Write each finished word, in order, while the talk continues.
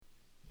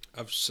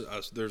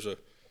There's a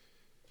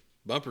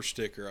bumper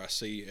sticker I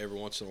see every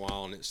once in a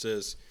while, and it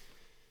says,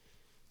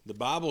 "The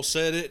Bible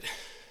said it,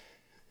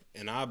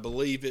 and I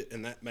believe it,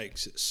 and that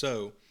makes it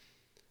so."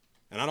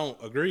 And I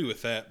don't agree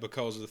with that,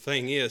 because the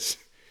thing is,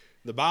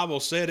 the Bible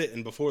said it,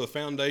 and before the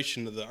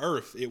foundation of the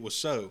earth, it was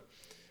so.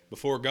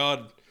 Before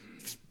God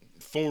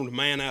formed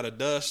man out of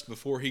dust,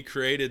 before he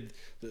created,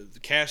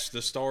 cast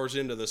the stars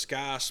into the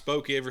sky,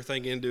 spoke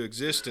everything into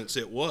existence,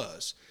 it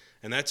was.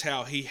 And that's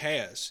how he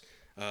has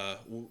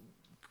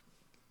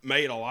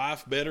made a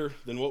life better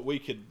than what we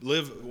could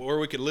live, where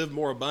we could live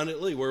more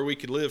abundantly, where we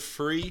could live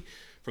free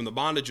from the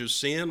bondage of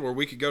sin, where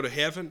we could go to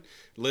heaven,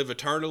 live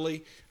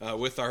eternally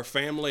with our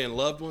family and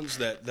loved ones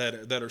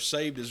that are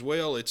saved as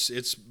well.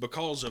 It's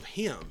because of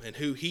him and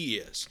who he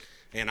is.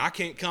 And I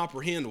can't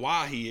comprehend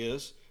why he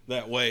is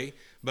that way,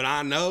 but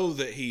I know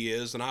that he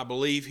is, and I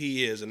believe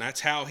he is, and that's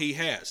how he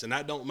has. And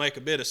that don't make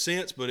a bit of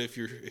sense, but if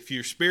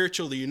you're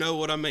spiritual, you know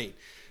what I mean.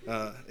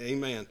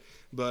 Amen.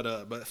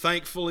 But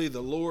thankfully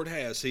the Lord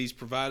has. He's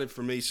provided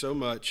for me so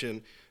much.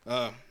 And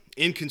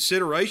in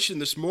consideration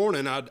this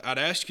morning, I'd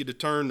ask you to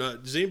turn.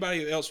 Does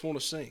anybody else want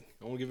to sing?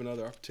 I want to give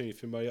another opportunity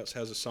if anybody else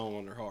has a song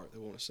on their heart they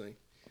want to sing.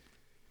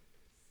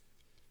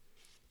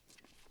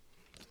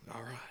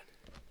 All right.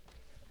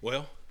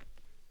 Well,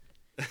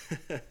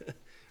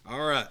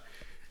 all right.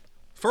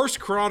 1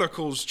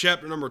 Chronicles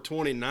chapter number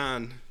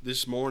 29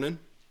 this morning.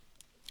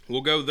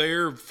 We'll go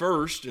there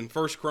first in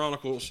 1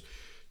 Chronicles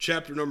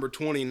chapter number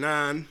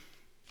 29.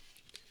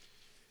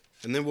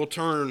 And then we'll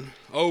turn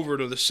over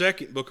to the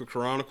second book of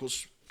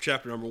Chronicles,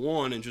 chapter number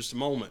 1, in just a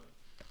moment.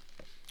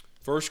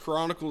 1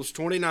 Chronicles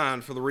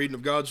 29 for the reading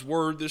of God's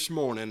Word this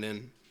morning.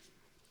 And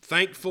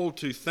thankful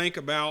to think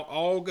about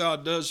all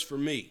God does for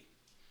me.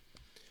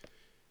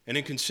 And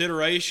in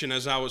consideration,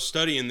 as I was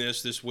studying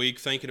this week,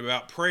 thinking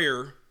about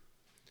prayer,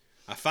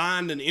 I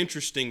find an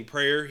interesting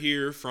prayer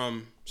here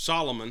from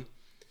Solomon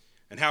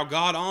and how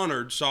God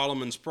honored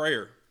Solomon's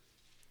prayer.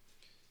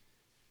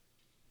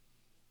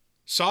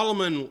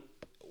 Solomon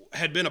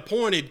had been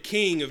appointed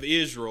king of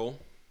Israel,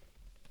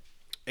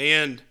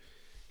 and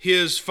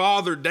his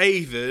father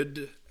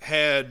David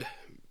had,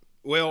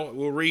 well,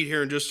 we'll read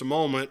here in just a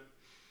moment,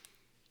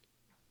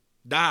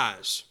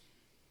 dies.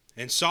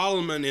 And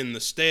Solomon, in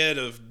the stead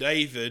of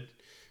David,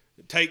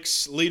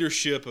 takes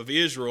leadership of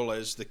Israel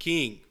as the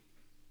king.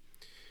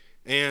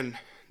 And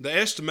the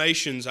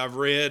estimations I've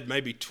read,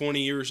 maybe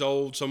 20 years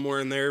old, somewhere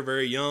in there,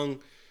 very young,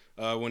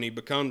 when he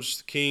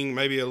becomes king,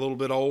 maybe a little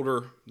bit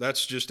older.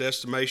 That's just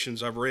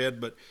estimations I've read.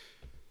 But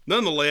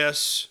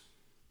nonetheless,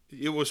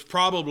 it was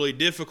probably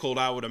difficult,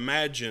 I would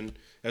imagine,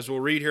 as we'll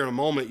read here in a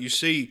moment. You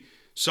see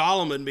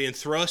Solomon being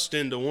thrust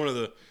into one of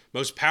the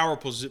most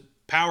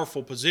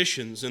powerful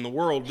positions in the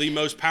world, the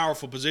most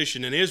powerful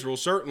position in Israel,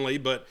 certainly,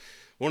 but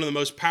one of the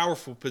most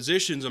powerful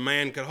positions a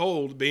man could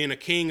hold, being a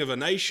king of a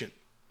nation.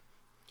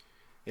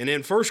 And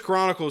in 1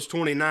 Chronicles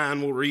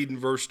 29, we'll read in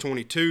verse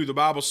 22, the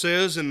Bible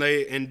says, And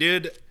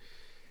did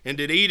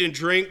eat and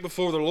drink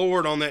before the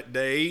Lord on that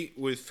day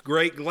with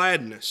great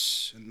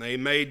gladness. And they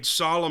made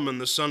Solomon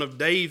the son of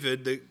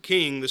David the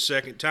king the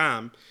second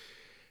time,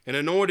 and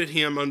anointed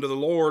him unto the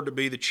Lord to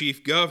be the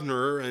chief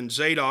governor, and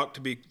Zadok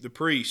to be the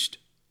priest.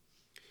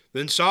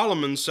 Then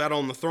Solomon sat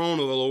on the throne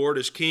of the Lord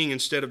as king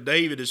instead of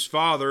David his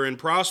father, and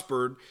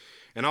prospered,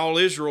 and all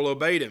Israel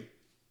obeyed him.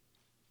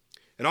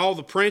 And all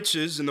the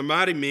princes and the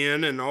mighty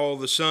men and all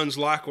the sons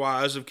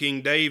likewise of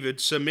King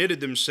David submitted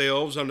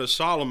themselves unto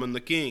Solomon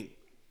the king.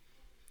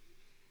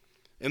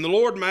 And the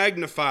Lord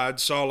magnified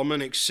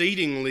Solomon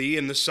exceedingly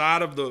in the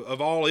sight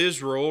of all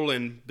Israel,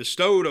 and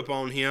bestowed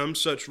upon him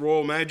such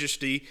royal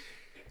majesty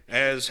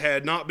as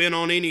had not been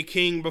on any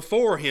king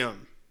before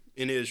him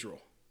in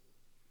Israel.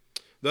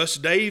 Thus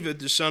David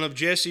the son of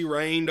Jesse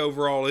reigned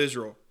over all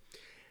Israel.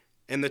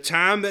 And the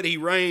time that he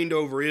reigned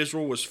over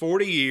Israel was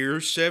 40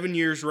 years. 7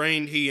 years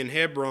reigned he in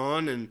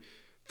Hebron, and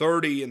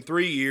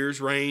 33 years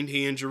reigned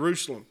he in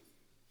Jerusalem.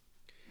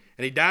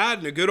 And he died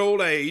in a good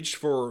old age,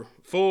 for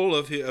full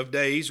of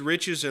days,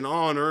 riches and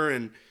honor,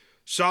 and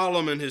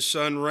Solomon his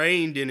son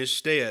reigned in his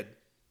stead.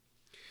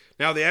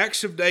 Now the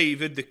acts of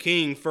David the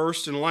king,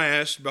 first and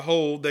last,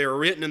 behold, they are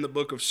written in the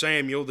book of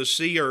Samuel the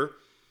seer,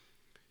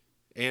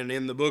 and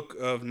in the book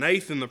of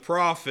Nathan the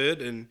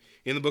prophet, and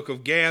in the book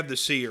of Gad the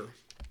seer,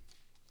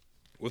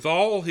 with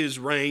all his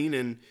reign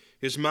and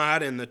his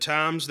might, and the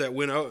times that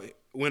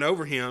went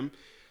over him,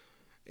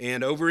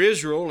 and over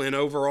Israel, and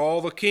over all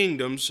the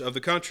kingdoms of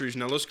the countries.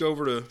 Now let's go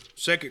over to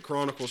 2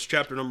 Chronicles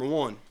chapter number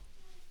 1.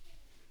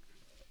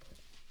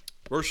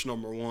 Verse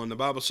number 1. The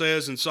Bible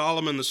says, And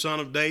Solomon the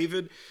son of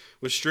David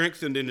was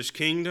strengthened in his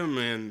kingdom,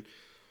 and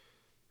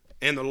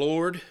the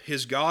Lord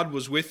his God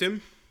was with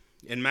him,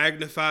 and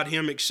magnified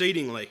him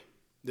exceedingly.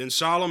 Then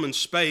Solomon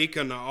spake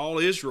unto all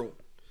Israel,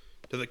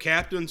 to the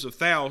captains of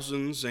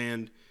thousands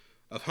and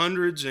of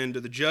hundreds, and to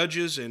the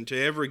judges, and to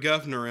every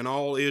governor in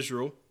all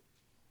Israel,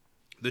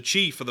 the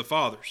chief of the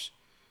fathers.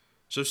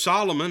 So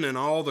Solomon and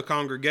all the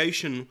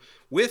congregation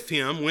with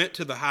him went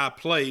to the high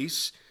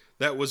place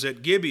that was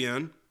at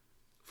Gibeon,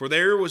 For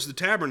there was the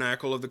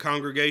tabernacle of the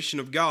congregation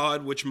of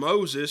God, which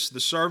Moses, the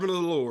servant of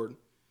the Lord,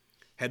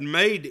 had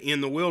made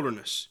in the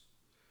wilderness.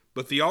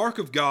 But the ark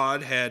of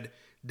God had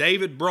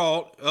David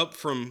brought up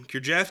from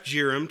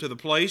Kirjath-jearim to the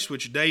place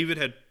which David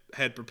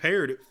had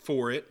prepared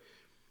for it,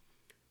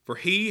 for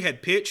he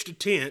had pitched a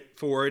tent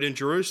for it in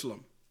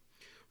Jerusalem.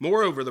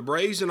 Moreover, the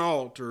brazen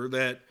altar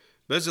that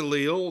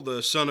Bezaleel,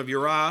 the son of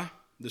Uriah,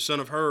 the son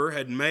of Hur,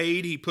 had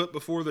made, he put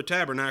before the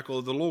tabernacle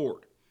of the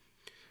Lord.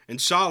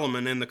 And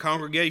Solomon and the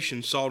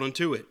congregation sought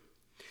unto it.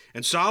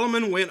 And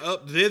Solomon went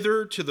up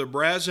thither to the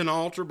brazen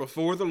altar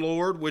before the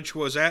Lord, which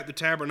was at the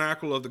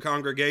tabernacle of the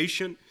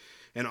congregation,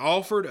 and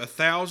offered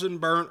 1,000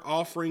 burnt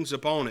offerings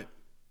upon it.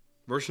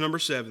 Verse number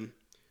 7.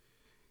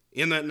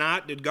 In that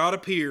night did God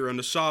appear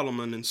unto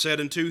Solomon, and said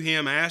unto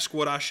him, Ask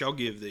what I shall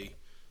give thee.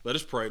 Let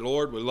us pray.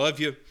 Lord, we love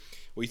you.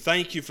 We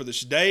thank you for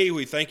this day.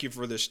 We thank you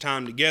for this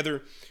time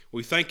together.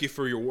 We thank you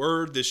for your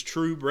word, this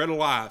true bread of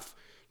life.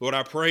 Lord,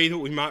 I pray that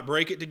we might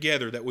break it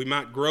together, that we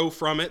might grow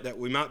from it, that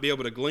we might be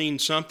able to glean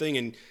something,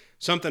 and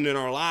something in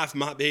our life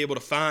might be able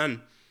to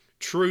find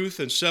truth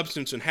and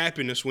substance and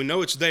happiness. We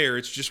know it's there.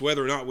 It's just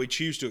whether or not we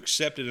choose to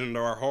accept it into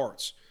our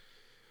hearts.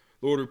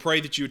 Lord, we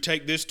pray that you would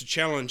take this to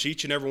challenge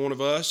each and every one of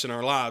us in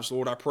our lives.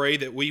 Lord, I pray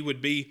that we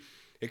would be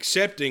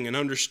accepting and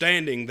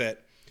understanding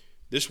that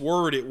this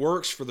word, it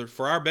works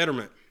for our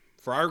betterment,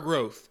 for our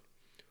growth.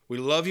 We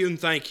love you and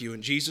thank you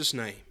in Jesus'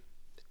 name.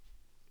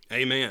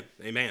 Amen.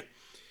 Amen.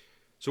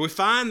 So we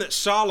find that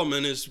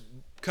Solomon is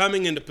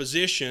coming into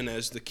position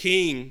as the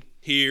king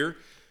here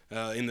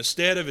in the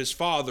stead of his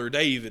father,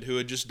 David, who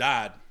had just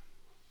died.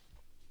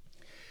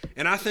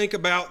 And I think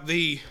about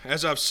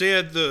as I've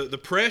said, the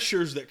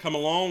pressures that come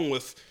along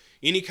with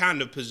any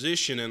kind of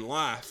position in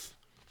life,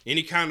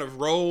 any kind of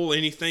role,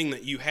 anything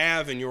that you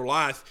have in your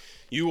life,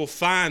 you will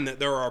find that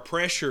there are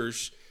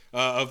pressures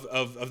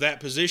of that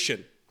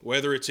position,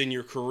 whether it's in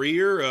your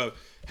career,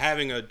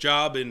 having a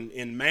job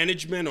in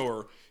management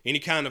or any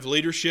kind of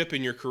leadership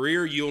in your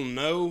career. You'll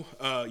know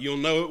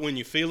it when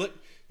you feel it.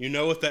 You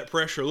know what that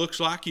pressure looks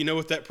like. You know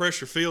what that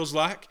pressure feels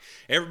like.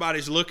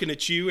 Everybody's looking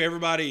at you.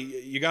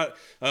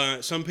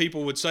 Some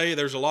people would say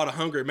there's a lot of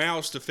hungry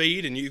mouths to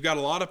feed, and you've got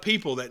a lot of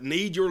people that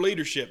need your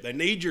leadership. They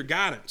need your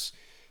guidance.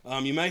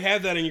 You may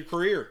have that in your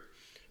career,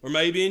 or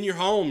maybe in your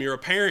home. You're a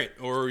parent,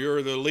 or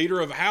you're the leader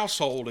of a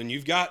household, and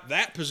you've got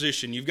that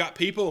position. You've got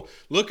people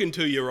looking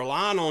to you,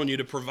 relying on you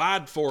to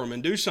provide for them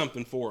and do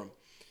something for them.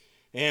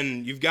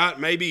 And you've got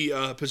maybe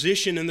a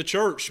position in the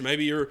church.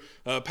 Maybe you're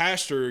a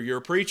pastor, you're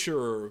a preacher,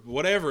 or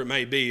whatever it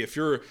may be. If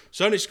you're a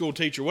Sunday school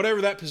teacher,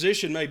 whatever that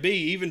position may be,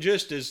 even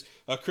just as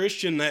a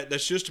Christian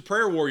that's just a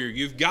prayer warrior,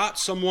 you've got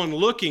someone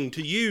looking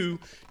to you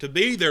to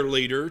be their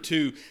leader,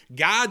 to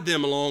guide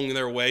them along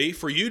their way,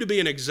 for you to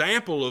be an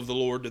example of the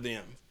Lord to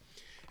them.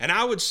 And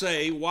I would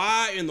say,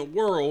 why in the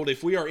world,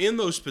 if we are in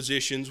those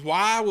positions,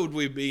 why would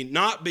we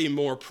not be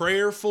more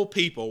prayerful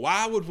people?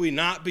 Why would we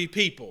not be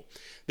people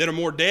that are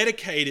more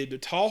dedicated to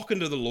talking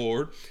to the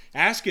Lord,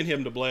 asking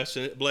Him to bless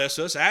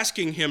us,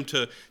 asking Him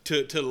to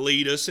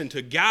lead us and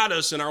to guide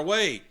us in our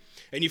way?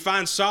 And you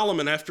find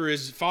Solomon, after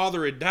his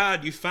father had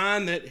died, you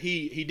find that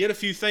he did a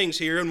few things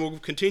here, and we'll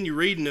continue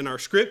reading in our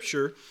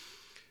scripture.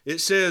 It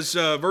says,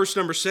 verse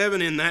number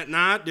 7, In that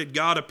night did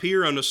God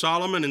appear unto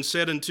Solomon and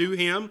said unto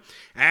him,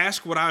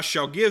 Ask what I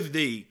shall give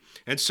thee.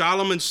 And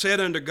Solomon said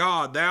unto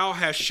God, Thou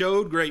hast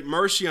showed great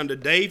mercy unto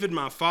David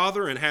my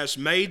father, and hast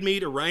made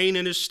me to reign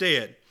in his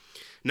stead.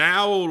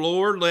 Now, O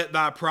Lord, let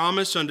thy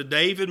promise unto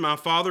David my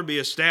father be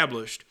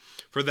established.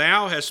 For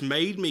thou hast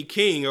made me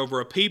king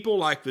over a people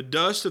like the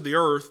dust of the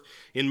earth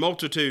in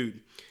multitude.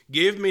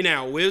 Give me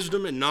now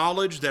wisdom and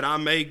knowledge, that I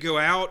may go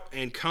out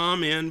and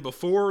come in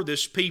before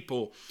this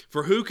people.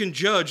 For who can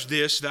judge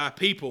this thy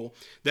people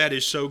that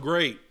is so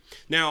great?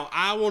 Now,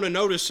 I want to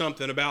notice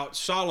something about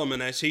Solomon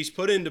as he's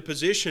put into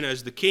position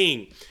as the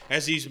king,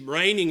 as he's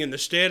reigning in the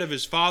stead of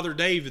his father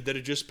David that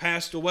had just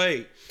passed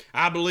away.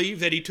 I believe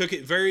that he took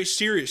it very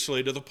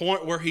seriously, to the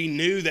point where he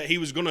knew that he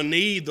was going to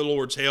need the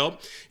Lord's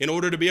help in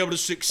order to be able to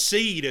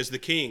succeed as the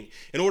king,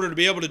 in order to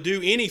be able to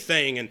do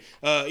anything and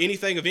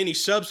anything of any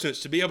substance,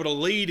 to be able to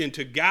lead and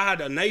to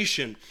guide a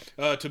nation,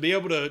 to be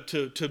able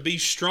to be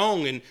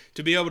strong, and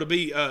to be able to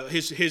be,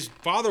 his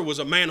father was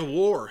a man of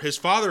war. His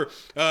father,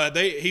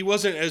 he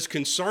wasn't as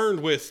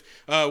concerned with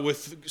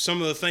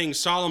some of the things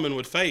Solomon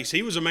would face.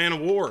 He was a man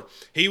of war.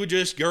 He would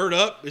just gird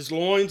up his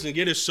loins and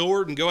get his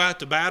sword and go out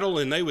to battle,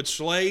 and they would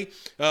slay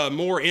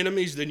more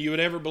enemies than you would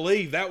ever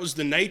believe. That was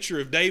the nature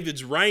of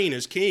David's reign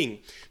as king.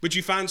 But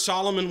you find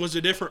Solomon was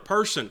a different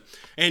person,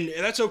 and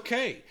that's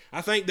okay.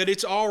 I think that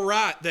it's all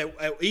right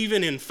that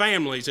even in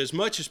families, as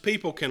much as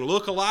people can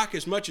look alike,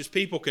 as much as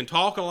people can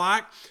talk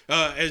alike,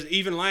 as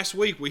even last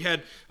week we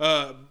had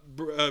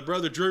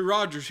Brother Drew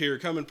Rogers here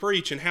come and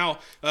preach, and how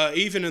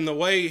even in the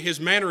way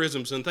his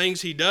mannerisms and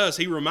things he does,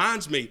 he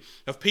reminds me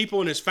of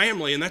people in his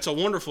family, and that's a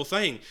wonderful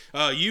thing.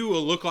 You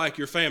will look like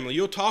your family.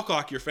 You'll talk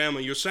like your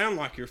family. You'll sound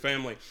like your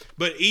family.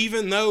 But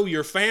even though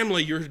your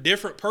family, you're a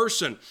different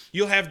person,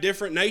 you'll have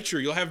different nature.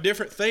 You'll have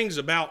different things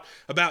about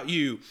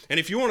you. And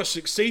if you want to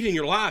succeed in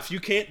your life, life, you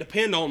can't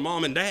depend on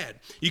mom and dad.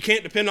 You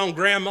can't depend on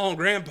grandma and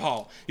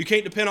grandpa. You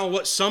can't depend on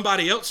what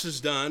somebody else has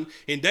done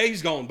in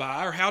days gone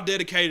by or how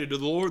dedicated to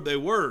the Lord they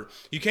were.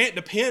 You can't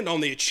depend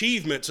on the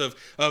achievements of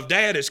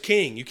dad as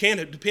king. You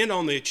can't depend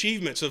on the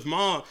achievements of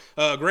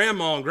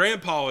grandma and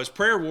grandpa as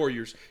prayer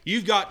warriors.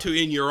 You've got to,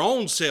 in your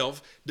own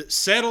self,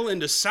 settle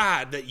and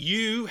decide that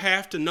you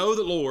have to know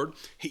the Lord.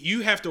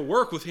 You have to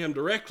work with Him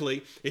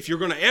directly if you're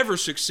going to ever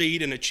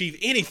succeed and achieve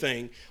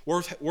anything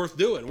worth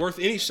doing, worth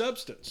any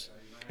substance.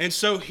 And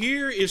so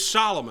here is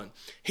Solomon.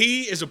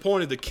 He is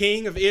appointed the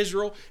king of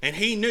Israel, and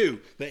he knew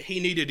that he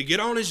needed to get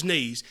on his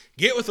knees,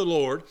 get with the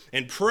Lord,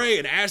 and pray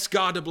and ask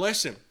God to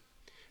bless him.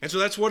 And so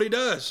that's what he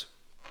does.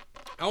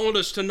 I want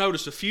us to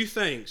notice a few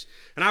things.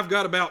 And I've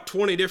got about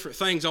 20 different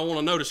things I want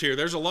to notice here.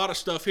 There's a lot of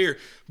stuff here,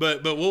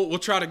 but we'll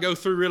try to go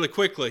through really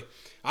quickly.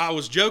 I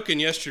was joking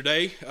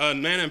yesterday.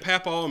 Nana and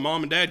Papa and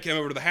Mom and Dad came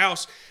over to the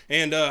house,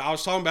 and I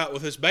was talking about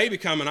with this baby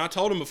coming. I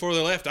told them before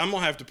they left, I'm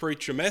going to have to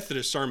preach a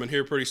Methodist sermon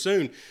here pretty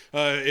soon.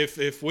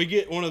 If we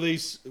get one of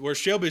these where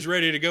Shelby's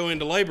ready to go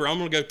into labor, I'm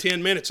going to go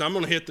 10 minutes. I'm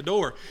going to hit the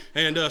door.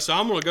 And so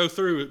I'm going to go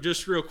through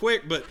just real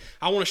quick, but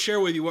I want to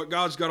share with you what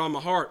God's got on my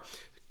heart.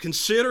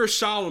 Consider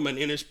Solomon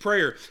in his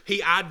prayer.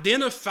 He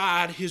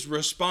identified his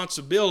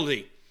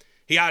responsibility.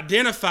 He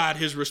identified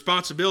his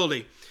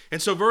responsibility.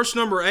 And so verse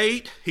number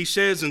 8, he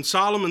says, And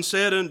Solomon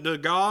said unto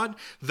God,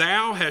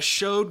 Thou hast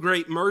showed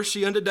great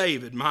mercy unto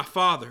David, my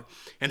father,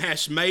 and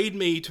hast made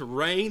me to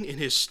reign in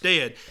his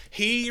stead.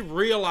 He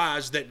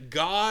realized that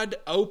God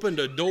opened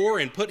a door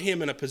and put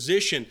him in a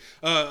position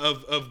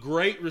of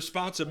great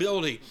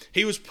responsibility.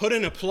 He was put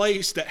in a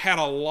place that had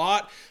a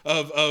lot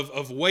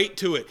of weight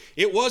to it.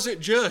 It wasn't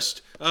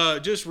just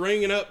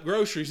ringing up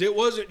groceries. It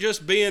wasn't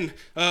just being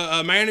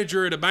a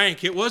manager at a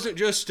bank. It wasn't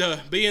just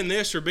being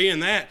this or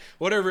being that,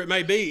 whatever it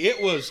may be. It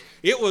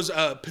was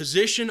a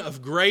position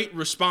of great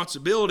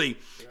responsibility.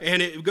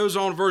 And it goes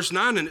on verse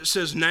 9, and it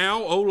says,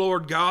 Now, O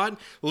Lord God,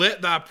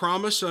 let thy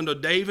promise unto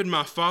David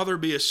my father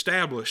be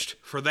established,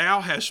 for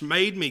thou hast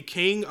made me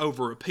king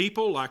over a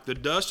people like the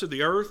dust of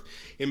the earth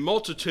in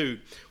multitude.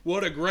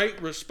 What a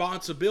great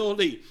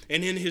responsibility.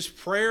 And in his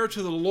prayer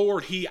to the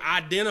Lord, he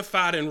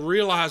identified and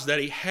realized that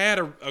he had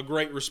a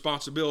great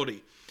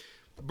responsibility.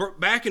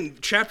 Back in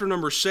chapter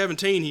number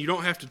 17, you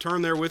don't have to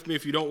turn there with me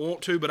if you don't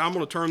want to, but I'm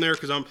going to turn there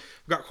because I've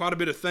got quite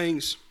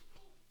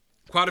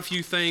a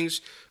few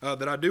things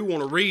that I do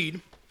want to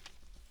read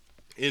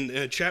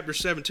in chapter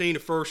 17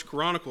 of 1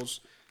 Chronicles.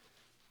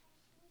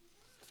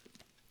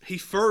 He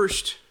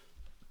first,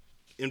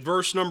 in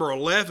verse number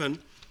 11,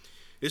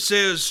 it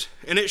says,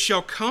 And it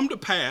shall come to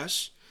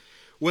pass,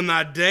 when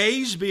thy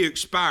days be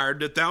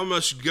expired, that thou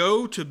must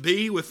go to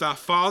be with thy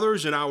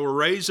fathers, and I will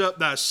raise up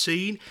thy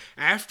seed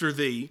after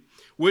thee,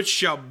 which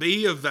shall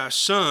be of thy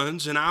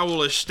sons, and I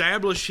will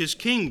establish his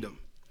kingdom.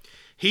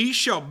 He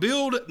shall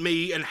build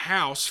me an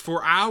house,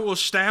 for I will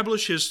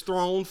establish his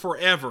throne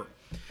forever.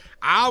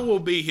 I will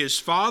be his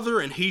father,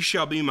 and he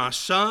shall be my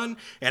son,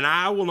 and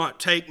I will not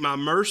take my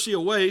mercy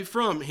away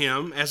from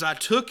him, as I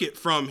took it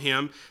from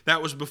him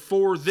that was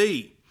before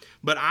thee.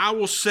 But I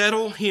will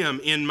settle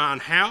him in mine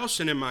house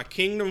and in my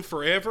kingdom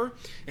forever,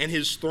 and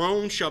his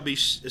throne shall be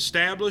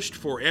established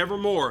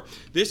forevermore.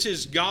 This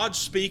is God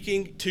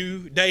speaking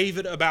to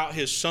David about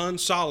his son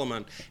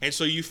Solomon. And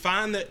so you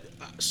find that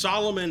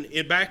Solomon,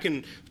 back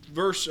in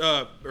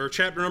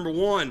chapter number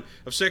 1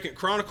 of 2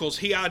 Chronicles,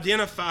 he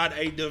identified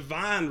a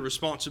divine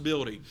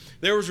responsibility.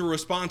 There was a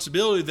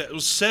responsibility that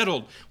was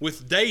settled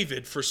with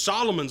David for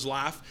Solomon's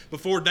life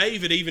before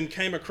David even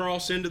came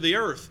across into the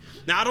earth.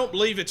 Now, I don't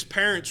believe it's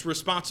parents'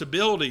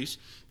 responsibilities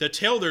to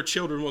tell their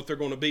children what they're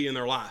going to be in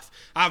their life.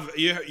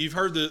 You've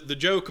heard the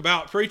joke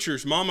about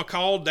preachers. Mama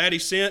called, daddy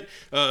sent,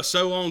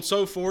 so on and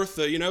so forth.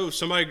 If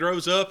somebody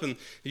grows up and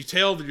you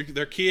tell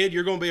their kid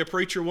you're going to be a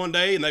preacher one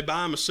day, and they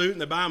buy them a suit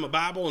and they buy them a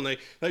Bible, and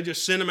they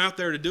just send them out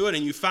there to do it,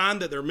 and you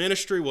find that their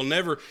ministry will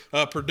never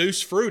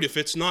produce fruit if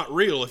it's not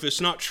real, if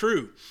it's not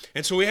true.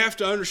 And so we have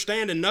to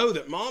understand and know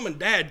that mom and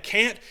dad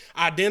can't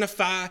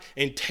identify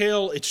and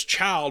tell its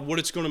child what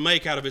it's going to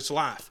make out of its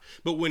life.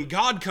 But when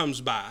God comes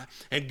by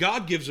and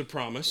God gives a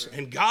promise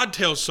and God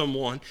tells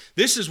someone,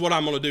 this is what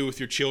I'm going to do with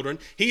your children,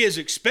 He is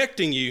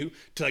expecting you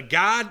to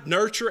guide,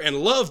 nurture, and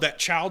love that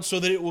child so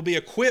that it will be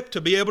equipped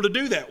to be able to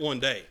do that one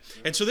day.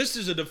 And so this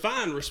is a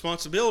divine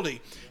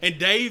responsibility. And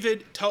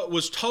David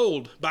was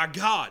told by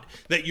God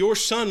that your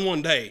son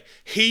one day,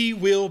 he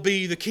will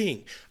be the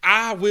king.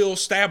 I will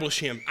establish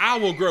him. I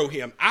will grow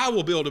him. I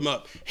will build him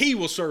up. He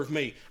will serve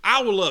me.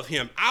 I will love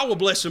him. I will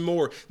bless him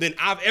more than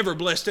I've ever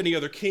blessed any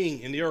other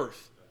king in the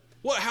earth.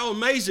 How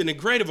amazing and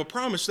great of a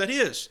promise that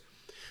is.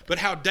 But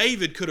how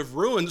David could have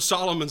ruined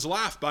Solomon's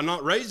life by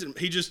not raising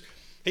him.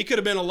 He could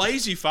have been a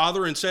lazy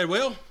father and said,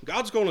 well,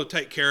 God's going to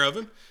take care of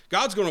him.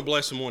 God's going to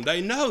bless him one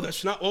day. No,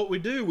 that's not what we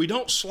do. We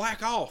don't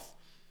slack off.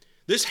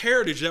 This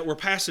heritage that we're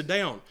passing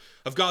down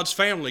of God's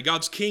family,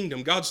 God's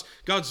kingdom, God's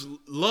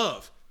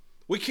love,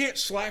 we can't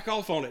slack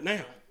off on it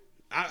now.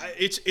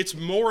 It's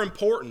more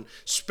important,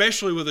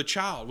 especially with a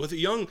child, with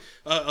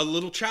a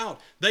little child.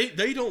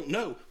 They don't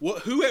know.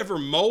 Whoever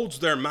molds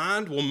their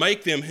mind will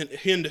make them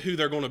into who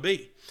they're going to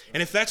be.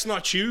 And if that's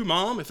not you,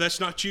 Mom, if that's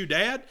not you,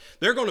 Dad,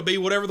 they're going to be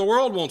whatever the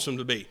world wants them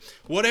to be,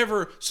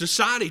 whatever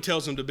society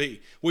tells them to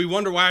be. We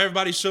wonder why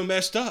everybody's so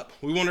messed up.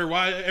 We wonder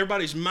why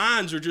everybody's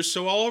minds are just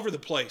so all over the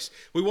place.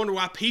 We wonder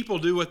why people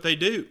do what they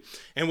do.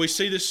 And we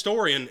see this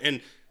story,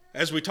 and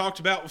as we talked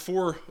about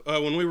before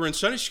when we were in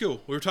Sunday school,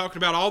 we were talking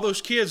about all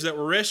those kids that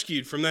were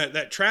rescued from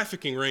that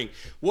trafficking ring.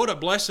 What a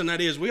blessing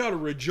that is. We ought to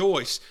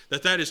rejoice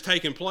that is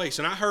taking place.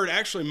 And I heard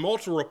actually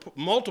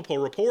multiple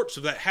reports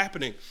of that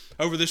happening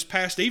over this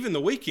past, even the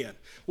weekend.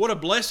 What a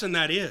blessing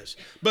that is.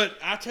 But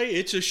I tell you,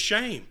 it's a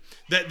shame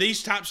that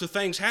these types of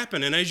things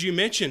happen. And as you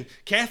mentioned,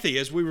 Kathy,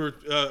 as we were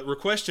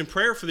requesting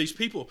prayer for these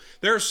people,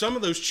 there are some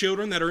of those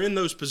children that are in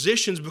those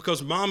positions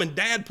because Mom and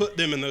Dad put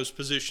them in those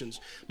positions.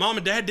 Mom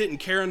and Dad didn't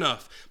care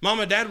enough. Mom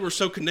and Dad were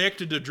so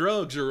connected to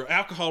drugs or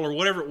alcohol or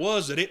whatever it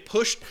was that it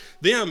pushed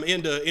them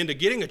into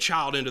getting a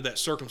child into that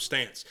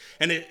circumstance.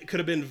 And it could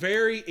have been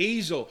very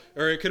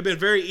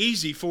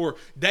easy for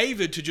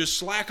David to just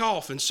slack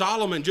off and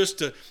Solomon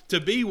just to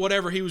be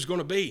whatever he was going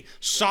to be.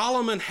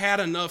 Solomon had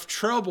enough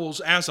troubles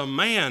as a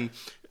man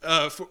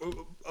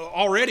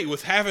already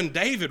with having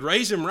David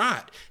raise him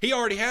right. He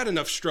already had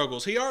enough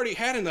struggles. He already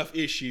had enough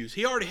issues.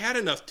 He already had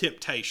enough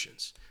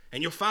temptations.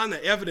 And you'll find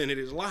that evident in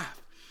his life.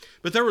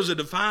 But there was a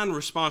divine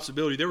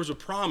responsibility. There was a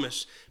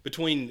promise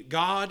between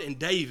God and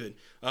David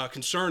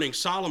concerning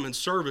Solomon's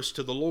service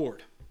to the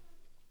Lord.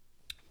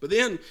 But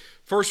then,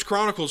 1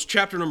 Chronicles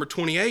chapter number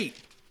 28,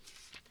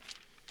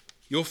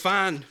 you'll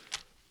find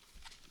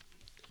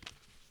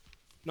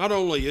not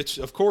only it's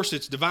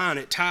divine,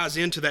 it ties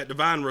into that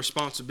divine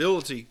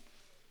responsibility,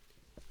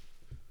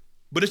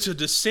 but it's a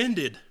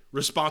descended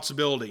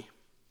responsibility.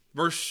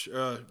 Verse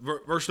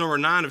number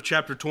 9 of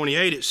chapter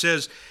 28, it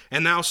says,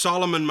 "And now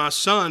Solomon my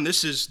son,"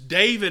 this is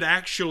David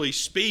actually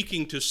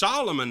speaking to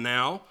Solomon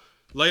now,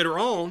 later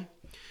on,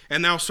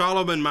 "And now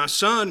Solomon my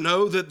son,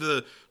 know that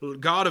the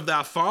God of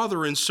thy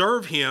father, and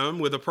serve him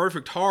with a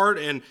perfect heart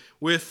and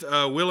with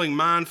a willing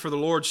mind, for the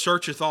Lord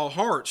searcheth all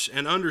hearts,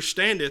 and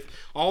understandeth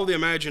all the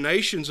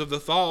imaginations of the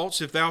thoughts.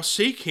 If thou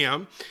seek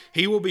him,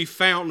 he will be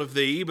found of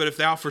thee, but if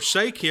thou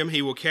forsake him,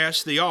 he will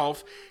cast thee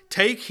off.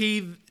 Take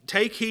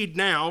heed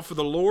now, for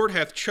the Lord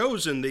hath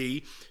chosen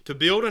thee to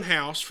build an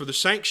house for the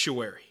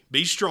sanctuary.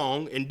 Be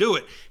strong and do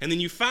it." And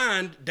then you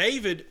find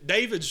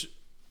David's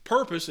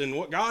purpose and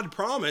what God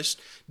promised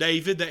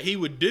David that he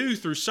would do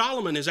through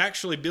Solomon is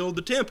actually build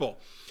the temple.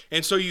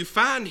 And so you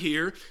find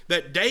here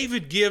that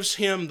David gives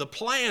him the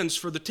plans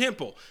for the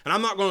temple. And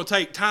I'm not going to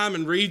take time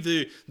and read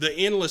the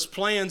endless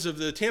plans of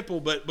the temple,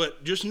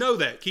 but just know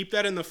that. Keep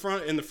that in the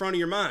front of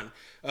your mind.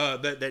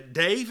 That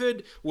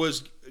David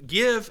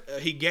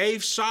he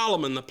gave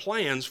Solomon the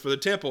plans for the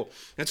temple.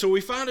 And so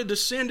we find a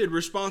descended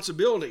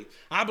responsibility.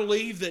 I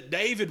believe that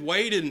David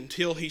waited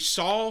until he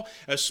saw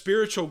a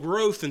spiritual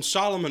growth in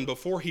Solomon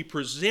before he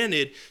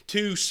presented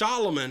to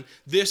Solomon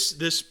this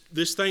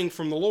thing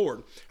from the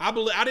Lord. I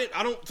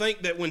don't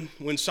think that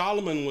when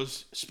Solomon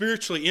was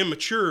spiritually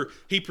immature,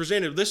 he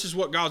presented, "This is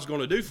what God's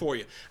going to do for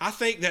you." I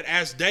think that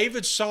as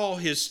David saw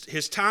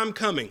his time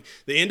coming,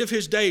 the end of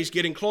his days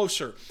getting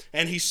closer,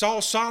 and he saw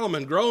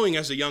Solomon growing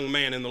as a young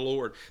man in the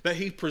Lord, that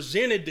he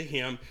presented to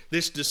him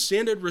this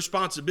descended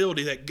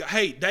responsibility that,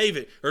 hey,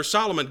 David or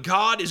Solomon,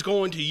 God is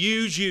going to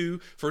use you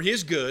for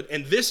his good,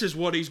 and this is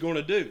what he's going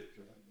to do.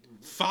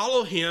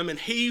 Follow him, and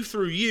he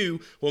through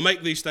you will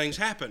make these things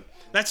happen.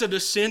 That's a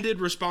descended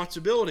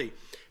responsibility.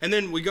 And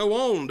then we go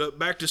on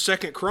back to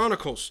 2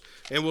 Chronicles,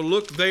 and we'll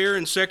look there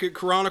in 2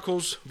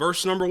 Chronicles,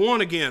 verse number 1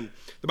 again.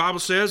 The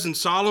Bible says, "And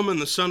Solomon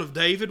the son of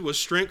David was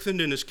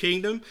strengthened in his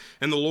kingdom,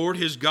 and the Lord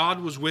his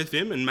God was with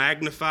him, and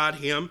magnified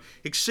him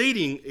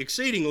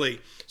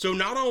exceedingly." So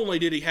not only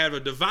did he have a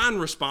divine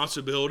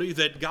responsibility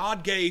that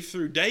God gave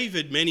through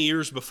David many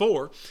years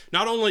before,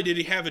 not only did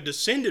he have a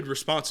descended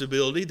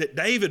responsibility that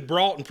David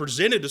brought and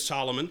presented to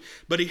Solomon,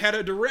 but he had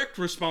a direct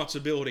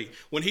responsibility.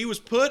 When he was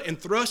put and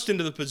thrust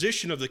into the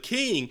position of the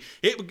king,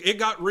 it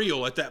got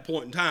real at that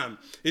point in time.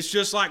 It's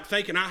just like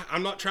thinking,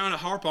 I'm not trying to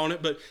harp on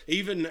it, but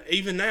even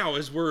now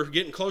as we're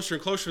getting closer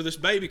and closer to this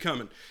baby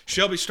coming,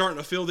 Shelby's starting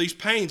to feel these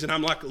pains, and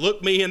I'm like,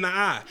 look me in the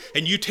eye,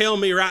 and you tell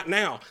me right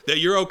now that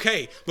you're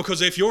okay,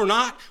 because if you're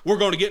not, we're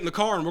going to get in the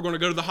car and we're going to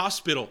go to the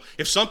hospital.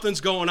 If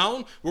something's going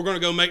on, we're going to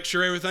go make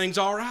sure everything's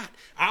all right.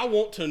 I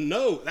want to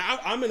know.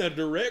 I'm in a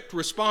direct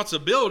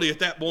responsibility at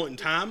that point in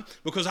time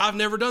because I've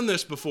never done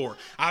this before.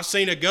 I've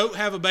seen a goat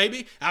have a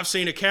baby. I've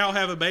seen a cow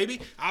have a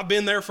baby. I've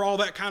been there for all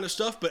that kind of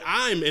stuff, but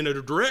I'm in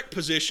a direct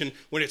position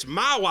when it's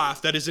my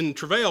wife that is in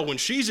travail. When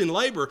she's in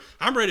labor,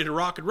 I'm ready to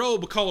rock and roll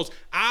because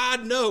I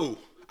know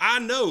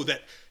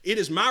that it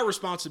is my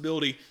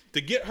responsibility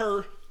to get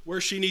her where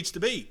she needs to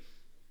be.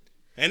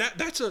 And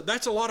that's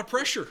a lot of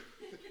pressure.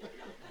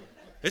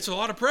 It's a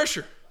lot of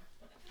pressure.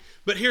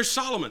 But here's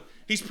Solomon.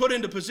 He's put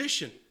into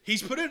position.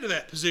 He's put into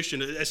that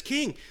position as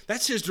king.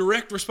 That's his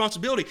direct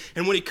responsibility.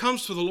 And when he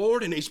comes to the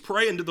Lord and he's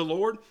praying to the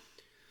Lord,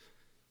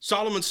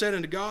 Solomon said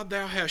unto God,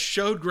 Thou hast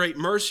showed great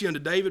mercy unto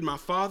David my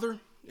father,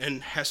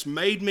 and hast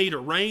made me to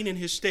reign in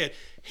his stead.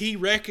 He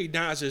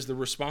recognizes the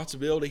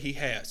responsibility he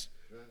has.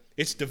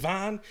 It's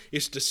divine,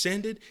 it's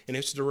descended, and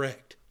it's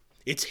direct.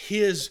 It's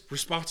his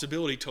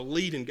responsibility to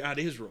lead and guide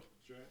Israel.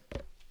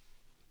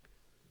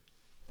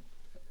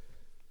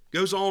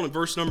 Goes on in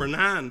verse number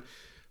 9,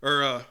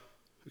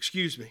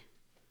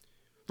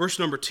 verse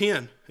number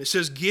 10. It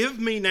says, Give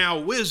me now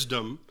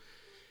wisdom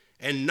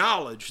and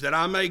knowledge, that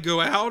I may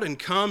go out and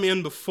come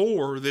in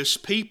before this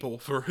people.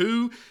 For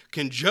who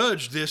can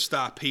judge this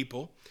thy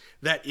people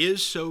that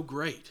is so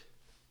great?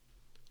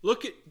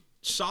 Look at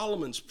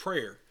Solomon's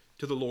prayer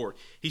to the Lord.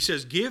 He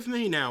says, Give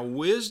me now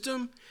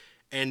wisdom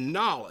and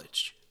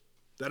knowledge,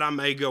 that I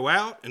may go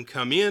out and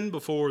come in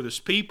before this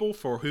people.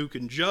 For who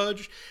can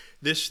judge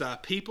this thy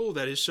people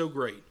that is so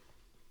great?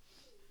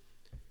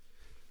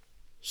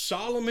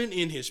 Solomon,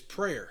 in his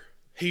prayer,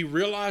 he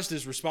realized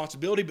his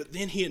responsibility, but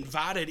then he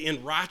invited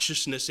in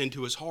righteousness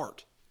into his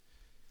heart.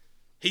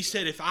 He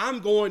said, if I'm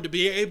going to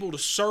be able to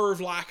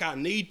serve like I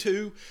need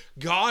to,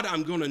 God,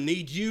 I'm going to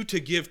need you to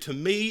give to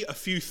me a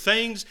few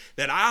things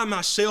that I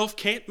myself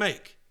can't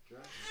make.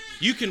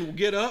 You can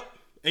get up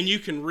and you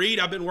can read.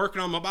 I've been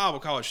working on my Bible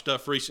college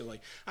stuff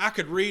recently. I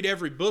could read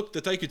every book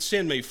that they could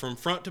send me from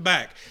front to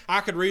back.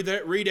 I could read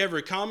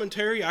every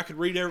commentary. I could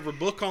read every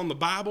book on the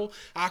Bible.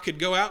 I could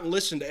go out and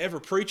listen to every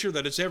preacher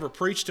that has ever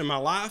preached in my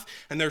life,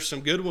 and there's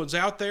some good ones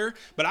out there.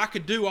 But I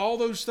could do all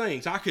those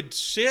things. I could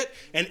sit,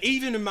 and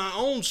even in my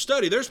own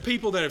study, there's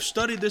people that have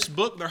studied this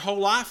book their whole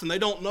life, and they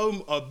don't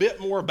know a bit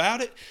more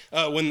about it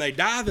when they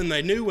die than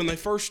they knew when they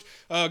first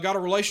got a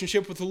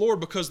relationship with the Lord,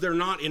 because they're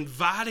not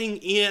inviting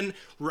in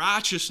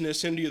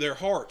righteousness into their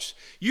hearts.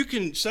 You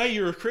can say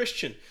you're a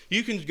Christian.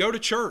 You can go to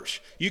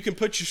church. You can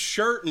put your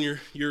shirt and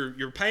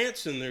your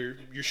pants and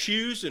your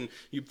shoes, and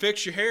you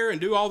fix your hair and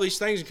do all these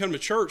things and come to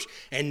church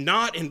and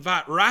not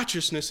invite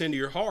righteousness into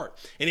your heart.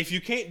 And if you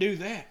can't do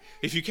that,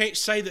 if you can't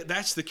say that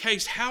that's the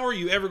case, how are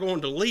you ever going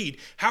to lead?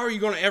 How are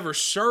you going to ever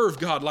serve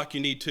God like you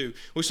need to?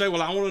 We say,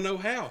 well, I want to know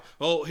how.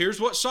 Well,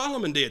 here's what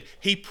Solomon did.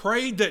 He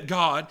prayed that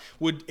God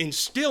would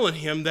instill in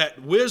him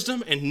that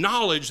wisdom and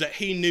knowledge that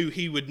he knew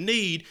he would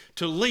need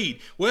to lead.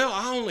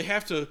 Well, I only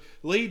have to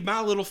lead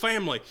my little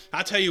family.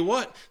 I tell you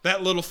what,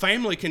 that little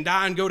family can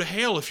die and go to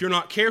hell if you're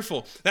not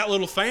careful. That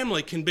little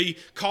family can be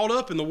caught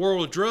up in the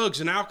world of drugs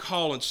and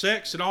alcohol and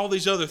sex and all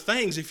these other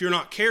things if you're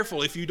not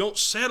careful. If you don't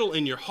settle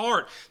in your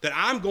heart that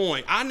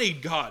I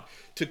need God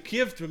to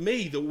give to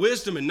me the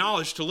wisdom and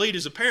knowledge to lead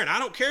as a parent. I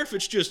don't care if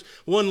it's just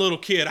one little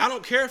kid. I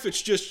don't care if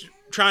it's just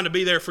trying to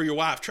be there for your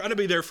wife, trying to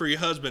be there for your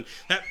husband.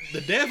 That the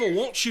devil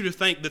wants you to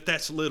think that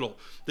that's little.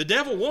 The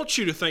devil wants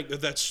you to think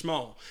that that's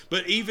small.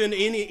 But even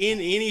in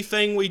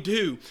anything we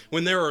do,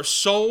 when there are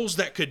souls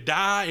that could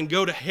die and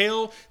go to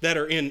hell that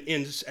are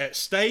at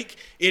stake,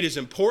 it is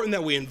important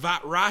that we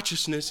invite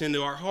righteousness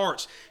into our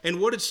hearts.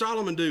 And what did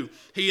Solomon do?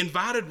 He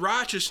invited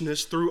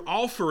righteousness through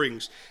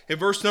offerings. In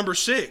verse number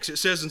 6, it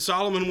says, And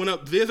Solomon went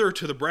up thither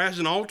to the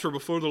brazen altar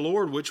before the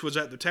Lord, which was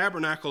at the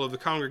tabernacle of the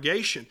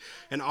congregation,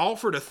 and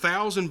offered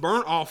 1,000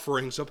 burnt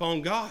offerings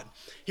upon God.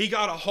 He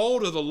got a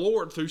hold of the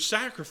Lord through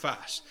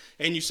sacrifice.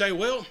 And you say,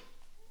 well,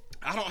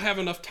 I don't have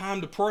enough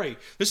time to pray.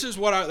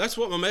 That's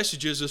what my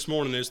message is this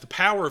morning, is the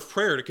power of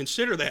prayer, to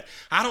consider that.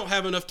 I don't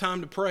have enough time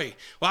to pray.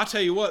 Well, I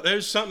tell you what,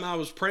 there's something I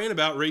was praying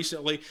about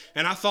recently,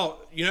 and I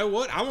thought, you know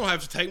what? I'm going to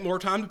have to take more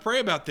time to pray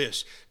about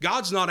this.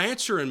 God's not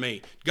answering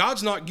me.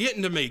 God's not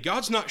getting to me.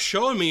 God's not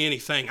showing me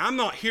anything. I'm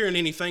not hearing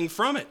anything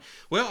from it.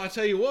 Well, I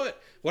tell you what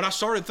I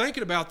started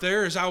thinking about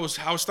there is I was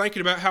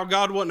thinking about how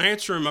God wasn't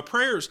answering my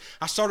prayers.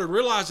 I started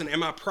realizing,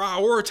 am I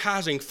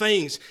prioritizing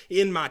things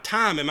in my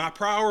time? Am I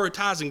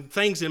prioritizing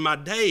things in my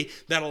day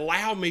that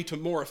allow me to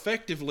more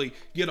effectively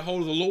get a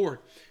hold of the Lord?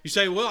 You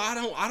say, well, I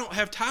don't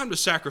have time to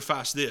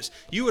sacrifice this.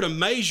 You would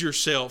amaze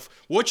yourself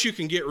what you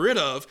can get rid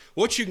of,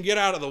 what you can get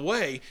out of the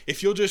way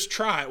if you'll just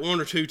try it 1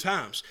 or 2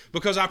 times.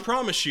 Because I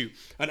promise you,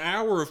 an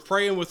hour of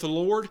praying with the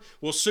Lord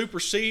will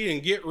supersede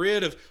and get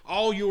rid of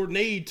all your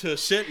need to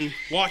sit and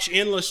watch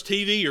endless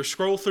TV or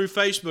scroll through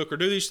Facebook or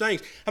do these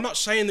things. I'm not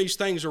saying these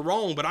things are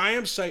wrong, but I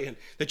am saying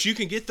that you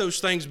can get those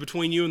things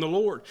between you and the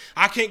Lord.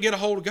 I can't get a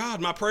hold of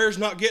God. My prayer's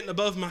not getting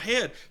above my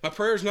head. My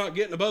prayer's not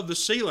getting above the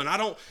ceiling.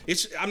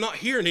 I'm not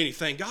hearing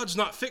anything. God's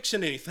not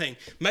fixing anything.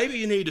 Maybe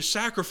you need to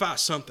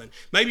sacrifice something.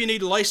 Maybe you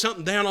need to lay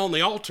something down on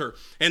the altar.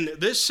 And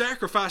this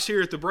sacrifice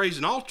here at the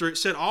brazen altar, it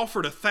said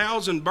offered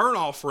 1,000 burnt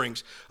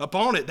offerings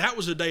upon it. That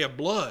was a day of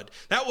blood.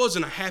 That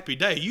wasn't a happy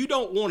day. You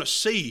don't want to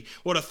see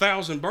what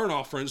 1,000 burnt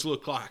offerings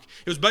look like.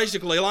 It was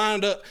basically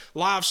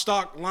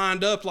livestock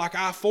lined up like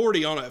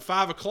I-40 on it at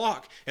 5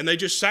 o'clock, and they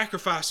just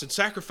sacrifice and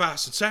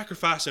sacrifice and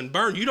sacrifice and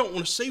burn. You don't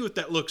want to see what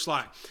that looks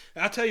like.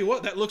 I tell you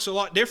what, that looks a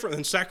lot different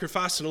than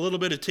sacrificing a little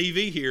bit of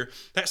TV here.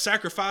 That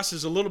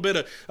sacrifices a little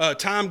bit of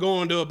time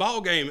going to a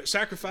ball game.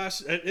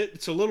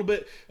 It's a little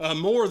bit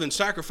more than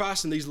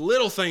sacrificing these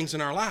little things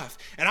in our life.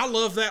 And I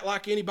love that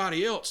like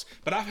anybody else.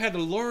 But I've had to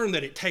learn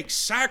that it takes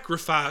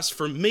sacrifice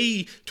for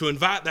me to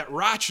invite that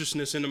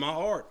righteousness into my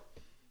heart.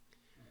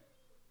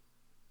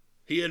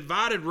 He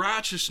invited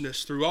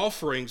righteousness through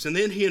offerings, and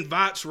then he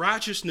invites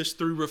righteousness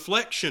through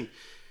reflection.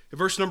 In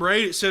verse number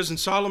 8 it says, And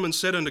Solomon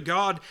said unto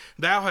God,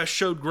 Thou hast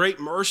showed great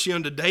mercy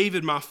unto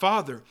David my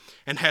father,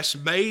 and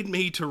hast made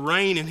me to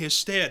reign in his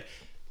stead.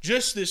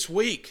 Just this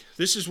week,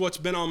 this is what's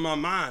been on my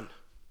mind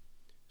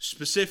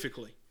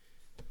specifically.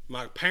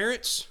 My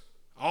parents,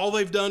 all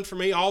they've done for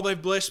me, all they've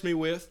blessed me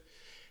with,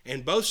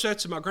 and both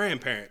sets of my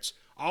grandparents,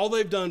 all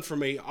they've done for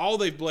me, all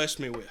they've blessed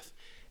me with.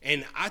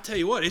 And I tell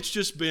you what, it's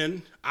just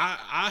been,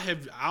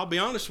 I'll be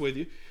honest with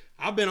you,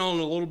 I've been on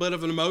a little bit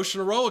of an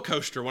emotional roller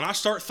coaster. When I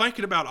start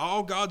thinking about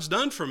all God's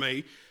done for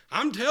me,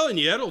 I'm telling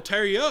you, it'll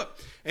tear you up.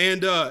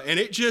 And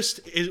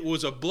it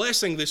was a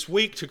blessing this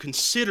week to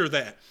consider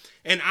that.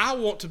 And I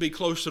want to be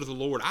closer to the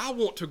Lord. I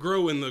want to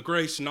grow in the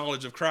grace and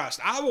knowledge of Christ.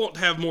 I want to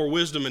have more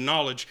wisdom and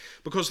knowledge,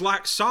 because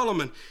like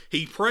Solomon,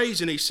 he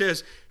prays and he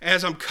says,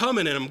 as I'm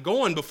coming and I'm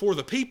going before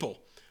the people,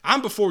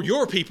 I'm before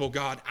your people,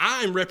 God.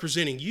 I am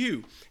representing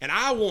you. And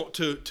I want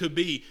to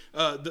be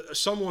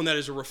someone that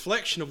is a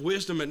reflection of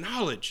wisdom and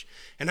knowledge.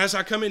 And as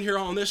I come in here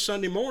on this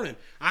Sunday morning,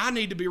 I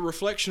need to be a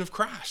reflection of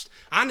Christ.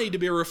 I need to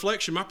be a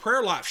reflection. My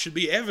prayer life should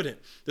be evident.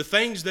 The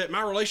things that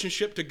my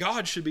relationship to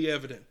God should be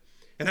evident.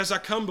 And as I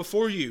come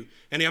before you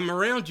and I'm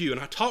around you and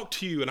I talk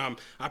to you and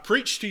I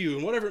preach to you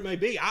and whatever it may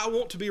be, I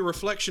want to be a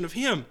reflection of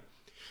Him.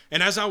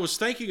 And as I was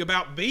thinking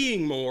about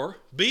being more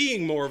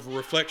of a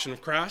reflection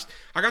of Christ,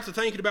 I got to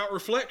thinking about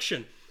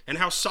reflection and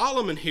how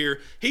Solomon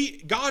here,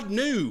 God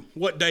knew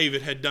what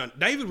David had done.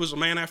 David was a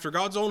man after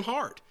God's own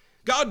heart.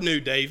 God knew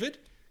David.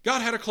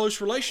 God had a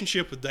close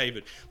relationship with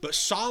David. But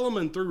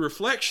Solomon, through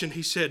reflection,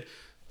 he said,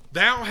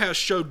 Thou hast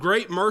showed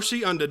great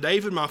mercy unto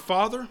David my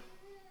father,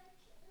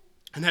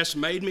 and hast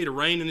made me to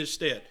reign in his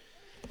stead.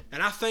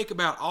 And I think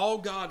about all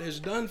God has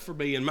done for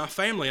me and my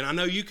family, and I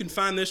know you can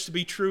find this to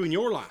be true in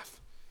your life.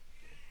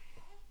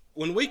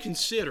 When we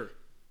consider,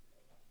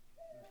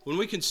 and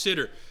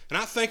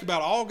I think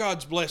about all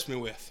God's blessed me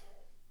with.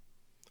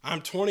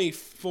 I'm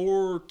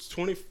 24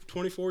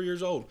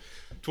 years old.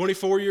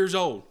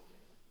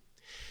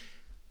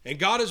 And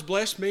God has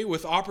blessed me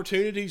with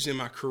opportunities in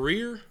my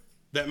career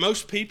that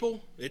most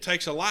people, it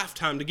takes a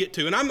lifetime to get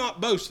to. And I'm not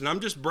boasting,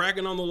 I'm just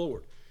bragging on the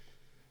Lord.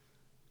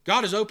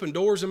 God has opened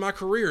doors in my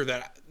career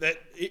that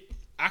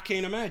I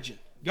can't imagine.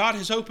 God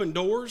has opened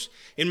doors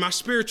in my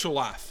spiritual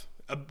life.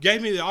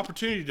 Gave me the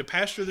opportunity to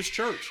pastor this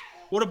church.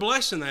 What a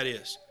blessing that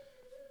is.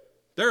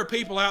 There are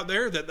people out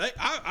there that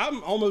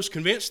I'm almost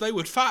convinced they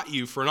would fight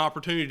you for an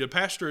opportunity to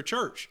pastor a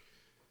church.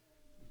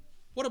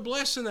 What a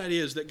blessing that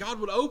is, that God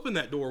would open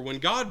that door when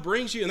God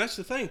brings you. And that's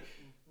the thing.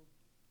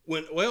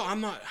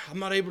 I'm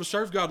not able to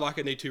serve God like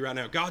I need to right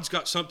now. God's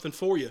got something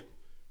for you.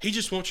 He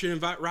just wants you to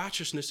invite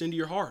righteousness into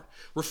your heart.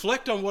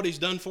 Reflect on what He's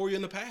done for you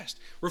in the past.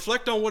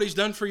 Reflect on what He's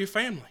done for your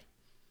family.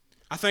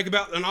 I think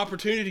about an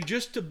opportunity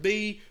just to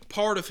be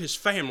part of His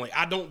family.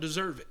 I don't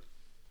deserve it.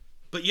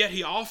 But yet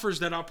He offers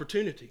that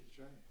opportunity.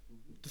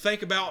 To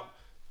think about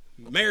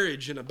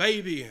marriage and a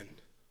baby and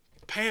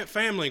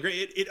family.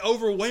 It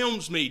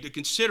overwhelms me to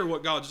consider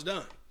what God's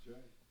done.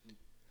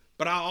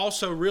 But I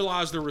also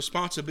realize the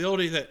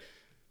responsibility that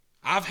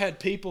I've had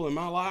people in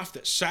my life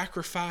that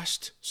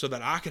sacrificed so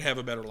that I could have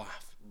a better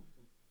life.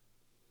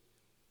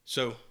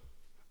 So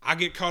I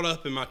get caught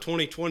up in my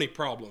 2020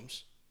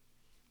 problems.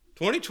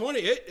 2020,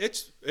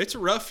 it's a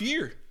rough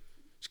year.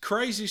 It's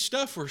crazy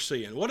stuff we're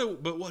seeing.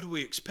 But what do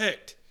we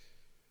expect?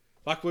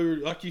 Like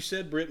you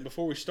said, Britton,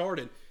 before we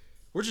started,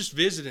 we're just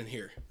visiting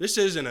here. This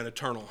isn't an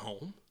eternal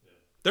home.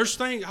 There's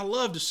things I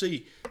love to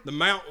see, the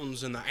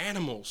mountains and the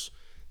animals,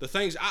 the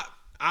things.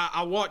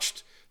 I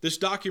watched this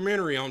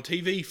documentary on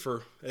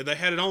TV they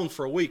had it on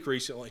for a week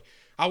recently.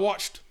 I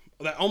watched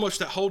almost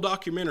that whole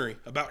documentary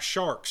about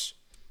sharks.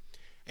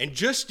 And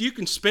you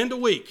can spend a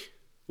week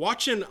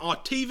watching a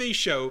TV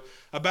show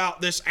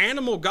about this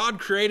animal God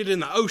created in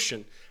the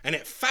ocean, and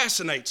it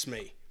fascinates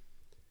me.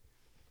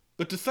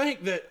 But to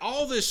think that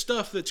all this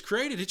stuff that's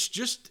created, it's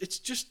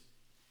just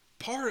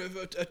part of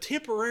a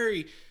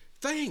temporary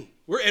thing.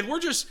 We're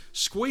just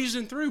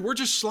squeezing through. We're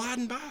just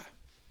sliding by.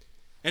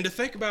 And to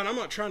think about, I'm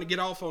not trying to get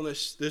off on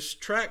this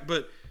track,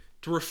 but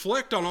to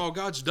reflect on all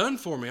God's done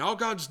for me, all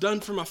God's done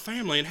for my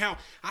family, and how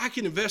I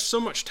can invest so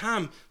much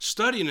time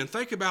studying and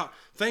think about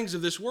things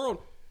of this world.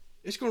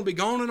 It's going to be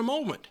gone in a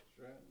moment.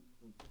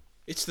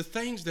 It's the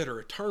things that are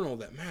eternal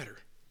that matter.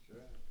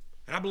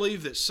 And I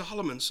believe that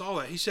Solomon saw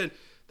that. He said,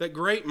 that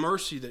great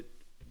mercy that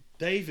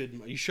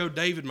you showed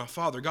David, my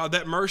father. God,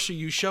 that mercy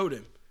you showed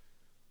him,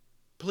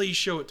 please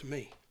show it to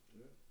me.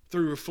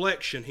 Through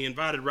reflection, he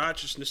invited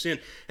righteousness in.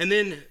 And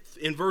then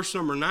in verse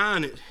number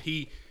 9,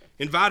 he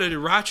invited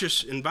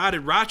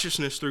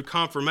righteousness through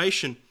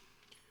confirmation.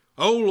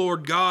 O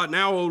Lord God,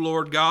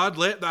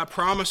 let thy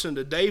promise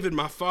unto David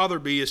my father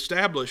be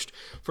established,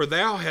 for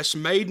thou hast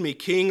made me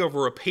king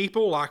over a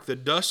people like the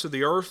dust of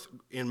the earth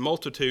in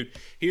multitude.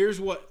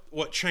 Here's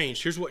what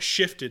changed. Here's what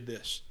shifted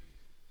this.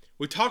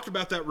 We talked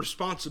about that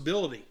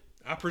responsibility.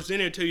 I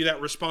presented to you that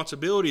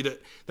responsibility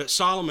that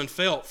Solomon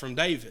felt from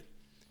David.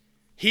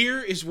 Here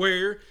is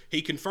where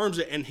he confirms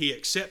it and he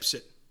accepts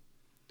it.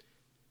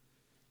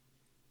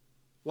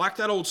 Like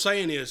that old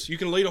saying is, you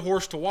can lead a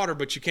horse to water,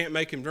 but you can't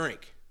make him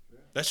drink.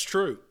 That's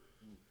true.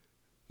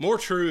 More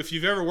true, if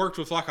you've ever worked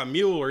with like a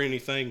mule or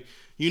anything,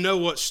 you know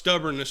what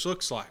stubbornness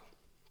looks like.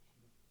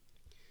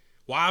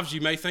 Wives,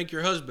 you may think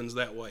your husband's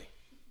that way.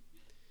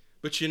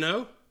 But you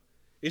know,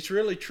 it's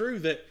really true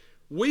that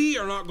we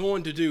are not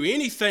going to do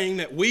anything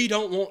that we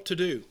don't want to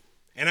do.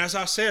 And as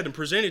I said and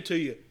presented to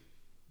you,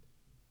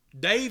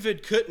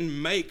 David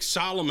couldn't make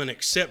Solomon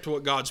accept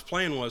what God's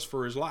plan was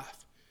for his life.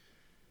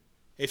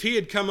 If he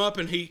had come up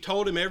and he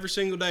told him every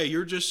single day,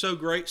 you're just so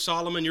great,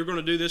 Solomon, you're going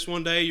to do this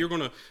one day, you're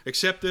going to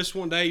accept this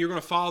one day, you're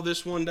going to follow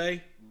this one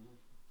day,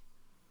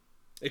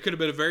 it could have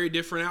been a very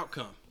different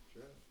outcome.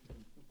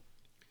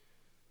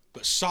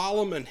 But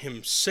Solomon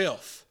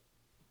himself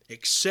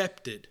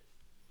accepted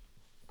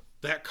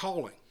that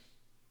calling.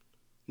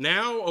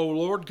 Now, O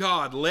Lord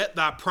God, let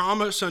thy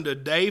promise unto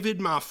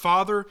David my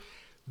father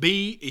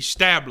be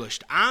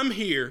established. I'm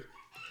here.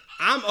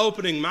 I'm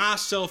opening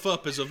myself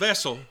up as a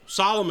vessel.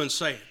 Solomon's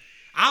saying,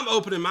 I'm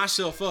opening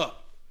myself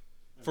up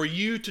for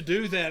you to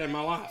do that in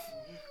my life.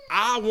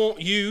 I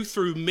want you,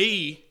 through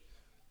me,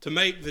 to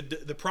make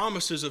the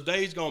promises of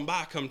days gone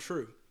by come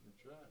true.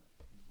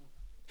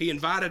 He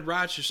invited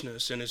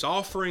righteousness in his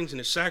offerings and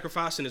his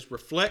sacrifice and his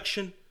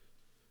reflection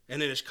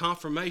and in his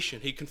confirmation.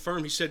 He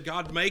confirmed, he said,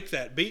 God, make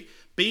that.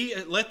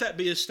 Let that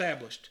be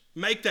established.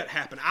 Make that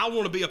happen. I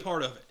want to be a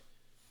part of it.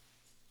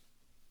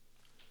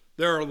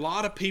 There are a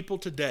lot of people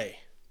today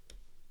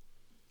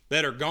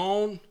that are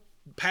gone,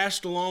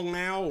 passed along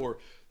now, or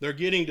they're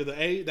getting to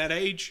that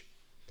age,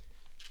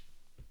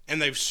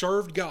 and they've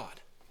served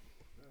God.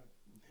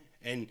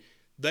 And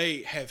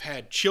they have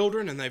had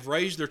children, and they've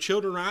raised their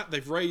children right.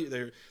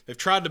 They've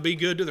tried to be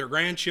good to their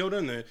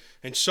grandchildren,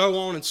 and so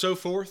on and so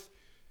forth.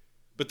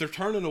 But they're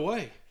turning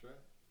away.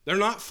 They're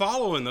not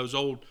following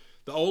the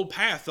old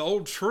path, the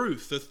old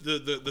truth,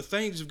 the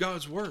things of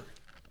God's Word.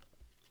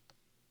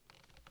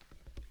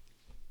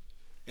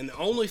 And the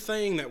only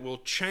thing that will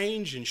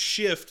change and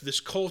shift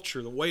this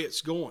culture the way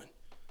it's going,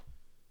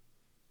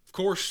 of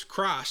course,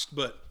 Christ,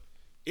 but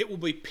it will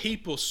be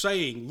people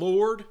saying,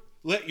 Lord,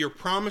 let your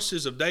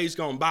promises of days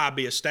gone by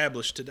be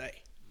established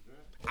today.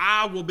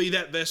 I will be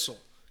that vessel.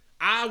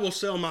 I will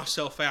sell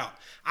myself out.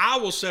 I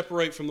will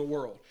separate from the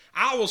world.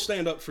 I will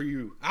stand up for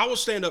you. I will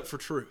stand up for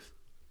truth.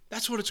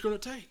 That's what it's going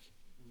to take.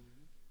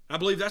 I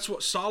believe that's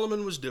what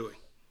Solomon was doing.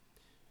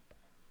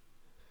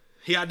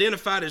 He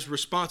identified his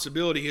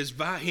responsibility.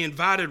 He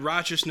invited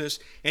righteousness,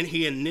 and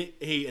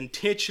he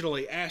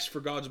intentionally asked for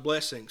God's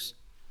blessings.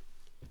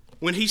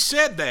 When he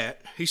said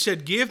that, he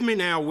said, give me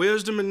now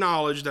wisdom and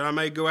knowledge that I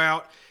may go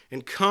out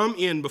and come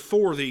in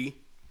before thee,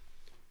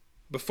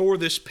 before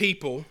this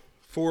people,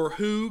 for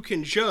who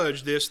can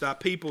judge this thy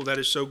people that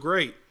is so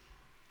great?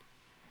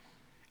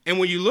 And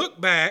when you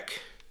look back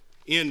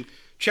in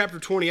chapter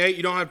 28,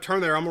 you don't have to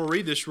turn there. I'm going to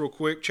read this real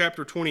quick.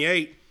 Chapter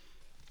 28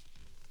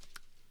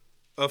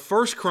 of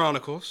 1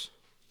 Chronicles.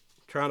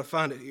 I'm trying to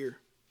find it here.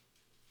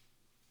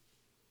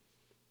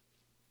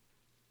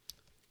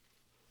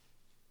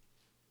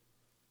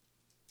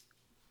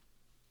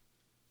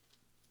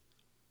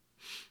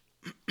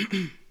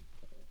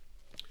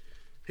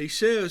 He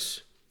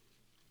says,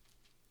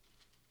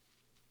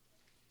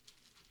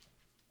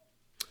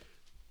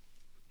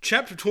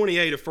 chapter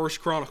 28 of 1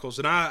 Chronicles,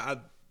 and I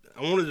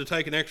wanted to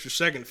take an extra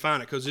second to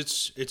find it because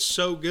it's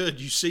so good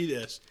you see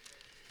this.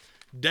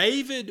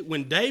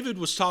 When David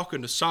was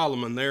talking to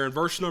Solomon there in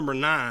verse number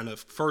 9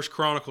 of 1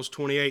 Chronicles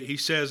 28, he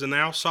says, and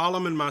now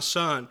Solomon my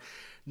son,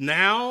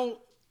 now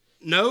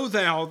know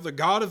thou the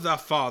God of thy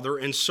father,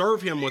 and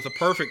serve him with a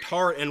perfect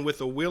heart and with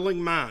a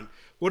willing mind.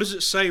 What does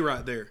it say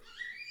right there?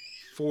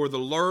 For the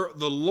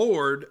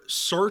Lord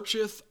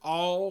searcheth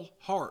all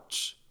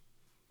hearts.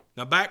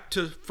 Now back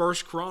to 1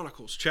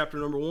 Chronicles chapter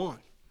number 1.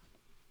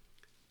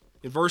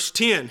 In verse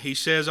 10, he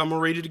says, I'm going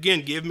to read it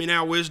again. Give me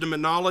now wisdom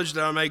and knowledge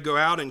that I may go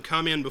out and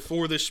come in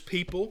before this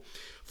people.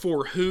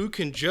 For who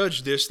can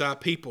judge this thy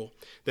people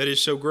that is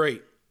so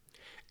great?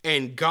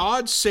 And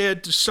God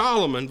said to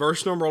Solomon,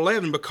 verse number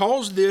 11,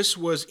 because this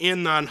was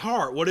in thine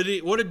heart. What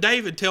did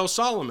David tell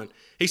Solomon?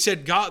 He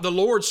said, God, the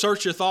Lord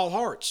searcheth all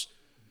hearts.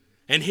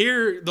 And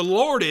here the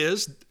Lord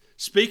is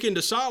speaking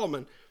to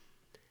Solomon.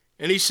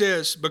 And he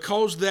says,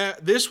 because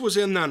this was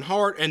in thine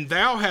heart, and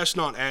thou hast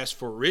not asked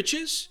for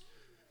riches,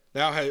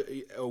 thou hast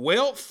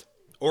wealth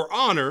or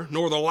honor,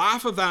 nor the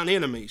life of thine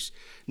enemies,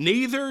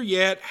 neither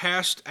yet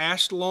hast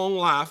asked long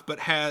life, but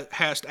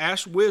hast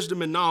asked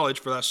wisdom and knowledge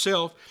for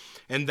thyself,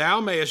 and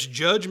thou mayest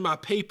judge my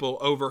people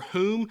over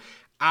whom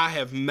I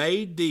have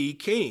made thee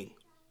king.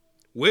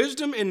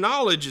 Wisdom and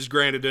knowledge is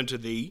granted unto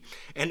thee,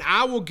 and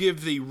I will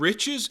give thee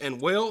riches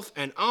and wealth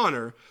and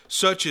honor,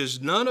 such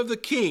as none of the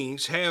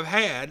kings have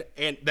had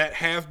and that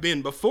have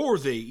been before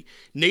thee,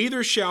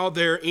 neither shall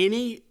there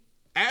any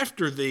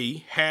after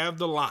thee have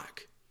the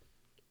like.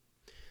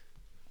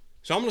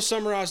 So I'm going to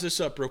summarize this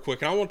up real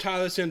quick, and I want to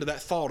tie this into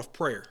that thought of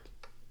prayer.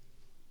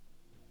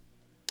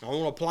 I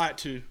want to apply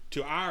it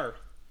to our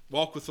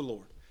walk with the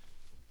Lord.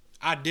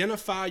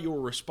 Identify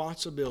your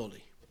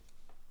responsibility.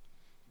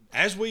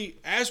 As we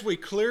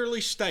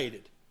clearly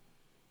stated,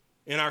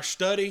 in our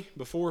study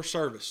before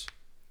service.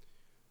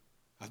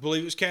 I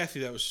believe it was Kathy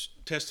that was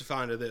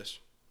testifying to this.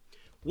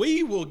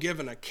 We will give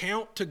an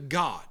account to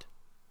God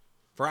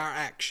for our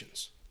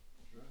actions.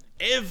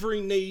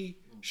 Every knee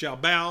shall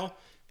bow,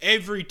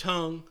 every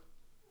tongue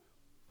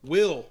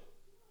will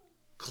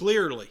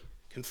clearly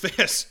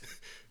confess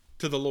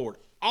to the Lord.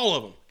 All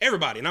of them,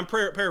 everybody. And I'm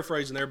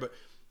paraphrasing there, but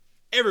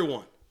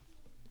everyone.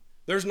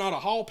 There's not a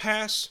hall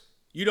pass.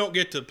 You don't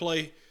get to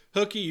play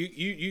hooky.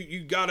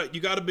 You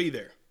gotta be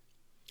there.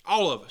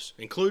 All of us,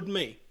 including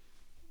me.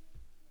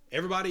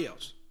 Everybody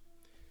else.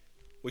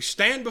 We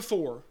stand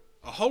before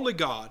a holy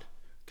God,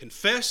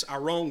 confess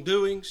our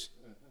wrongdoings.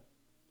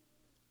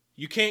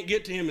 You can't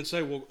get to him and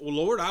say, well,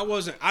 Lord,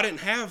 I didn't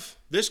have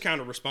this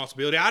kind of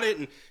responsibility.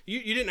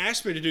 You didn't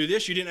ask me to do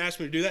this. You didn't ask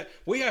me to do that.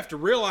 We have to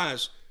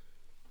realize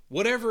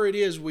whatever it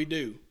is we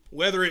do,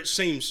 whether it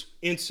seems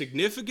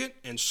insignificant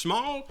and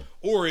small,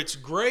 or it's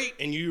great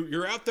and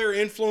you're out there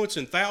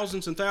influencing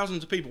thousands and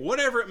thousands of people,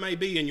 whatever it may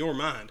be in your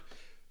mind,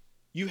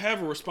 you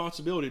have a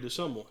responsibility to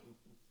someone.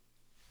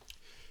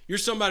 You're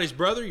somebody's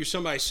brother, you're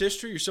somebody's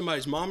sister, you're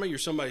somebody's mama, you're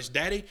somebody's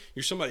daddy,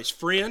 you're somebody's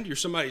friend, you're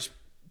somebody's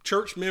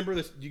church member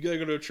that you got to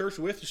go to a church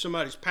with, you're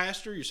somebody's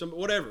pastor,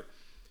 whatever.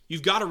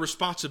 You've got a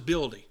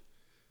responsibility.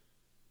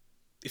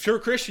 If you're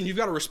a Christian, you've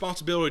got a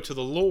responsibility to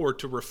the Lord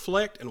to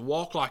reflect and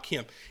walk like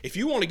him. If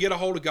you want to get a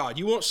hold of God,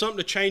 you want something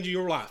to change in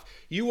your life,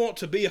 you want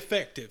to be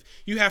effective,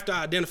 you have to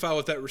identify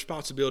what that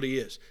responsibility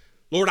is.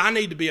 Lord, I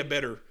need to be a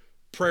better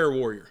prayer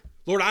warrior.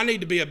 Lord, I need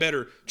to be a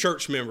better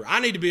church member. I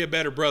need to be a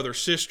better brother,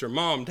 sister,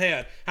 mom,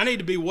 dad. I need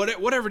to be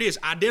whatever it is.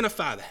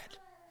 Identify that.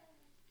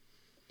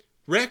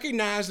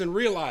 Recognize and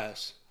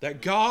realize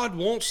that God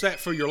wants that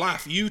for your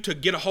life. You to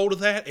get a hold of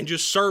that and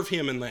just serve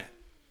him in that.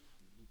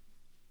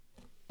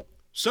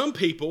 Some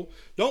people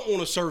don't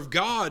want to serve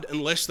God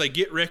unless they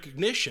get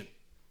recognition.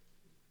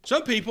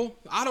 Some people,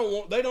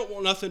 they don't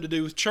want nothing to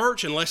do with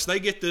church unless they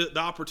get the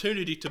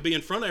opportunity to be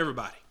in front of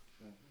everybody.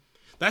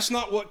 That's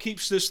not what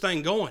keeps this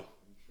thing going.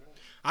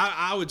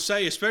 I would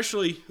say,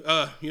 especially,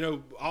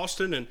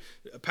 Austin and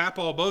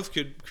Papaw both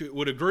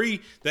would agree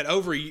that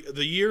over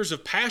the years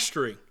of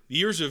pastoring,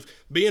 years of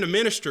being a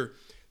minister,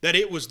 that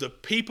it was the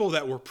people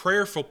that were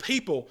prayerful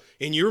people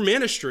in your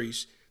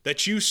ministries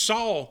that you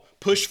saw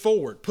push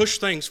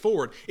things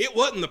forward. It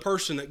wasn't the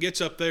person that gets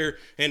up there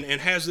and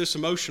has this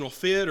emotional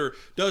fit or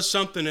does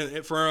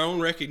something for our own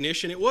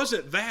recognition. It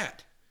wasn't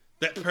that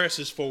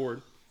presses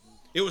forward.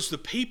 It was the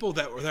people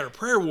that are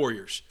prayer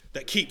warriors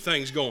that keep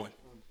things going.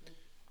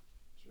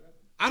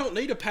 I don't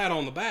need a pat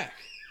on the back,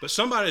 but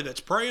somebody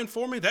that's praying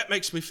for me, that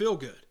makes me feel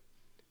good.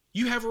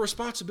 You have a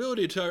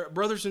responsibility to our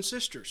brothers and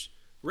sisters.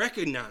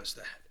 Recognize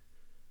that.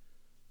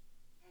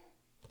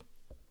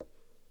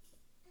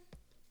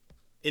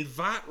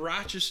 Invite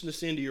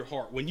righteousness into your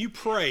heart. When you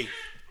pray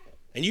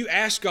and you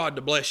ask God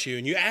to bless you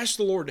and you ask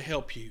the Lord to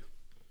help you,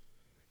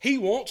 he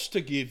wants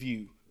to give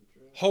you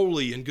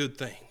holy and good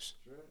things.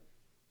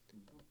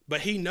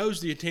 But he knows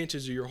the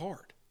intentions of your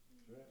heart.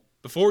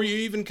 Before you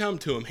even come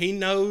to him, he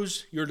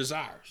knows your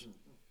desires.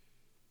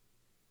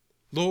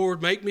 Lord,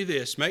 make me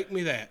this, make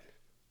me that.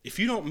 If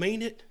you don't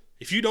mean it,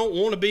 if you don't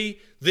want to be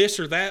this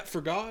or that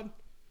for God,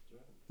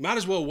 might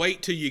as well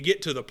wait till you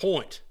get to the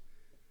point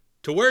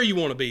to where you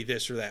want to be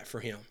this or that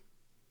for him.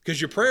 Because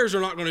your prayers are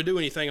not going to do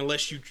anything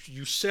unless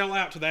you sell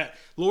out to that.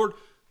 Lord,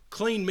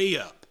 clean me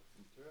up.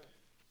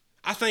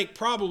 I think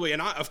probably,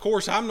 and of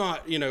course I'm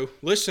not,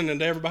 listening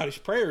to everybody's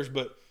prayers,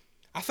 but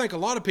I think a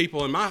lot of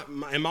people in my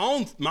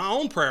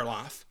own prayer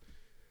life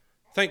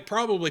think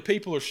probably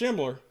people are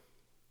similar.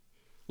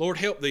 Lord,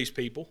 help these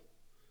people.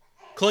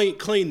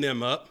 Clean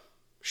them up.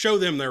 Show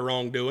them their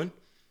wrongdoing.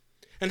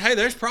 And hey,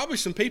 there's probably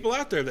some people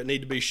out there that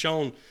need to be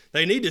shown.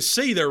 They need to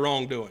see their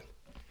wrongdoing.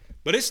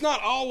 But it's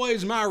not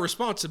always my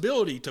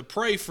responsibility to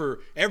pray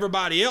for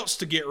everybody else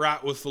to get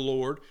right with the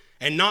Lord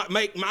and not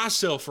make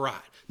myself right.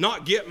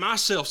 Not get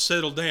myself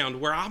settled down to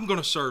where I'm going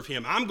to serve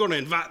him. I'm going to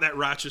invite that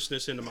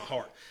righteousness into my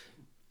heart.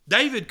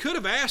 David could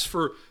have asked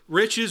for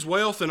riches,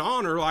 wealth, and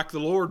honor like the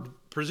Lord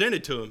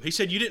presented to him. He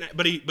said you didn't,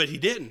 but he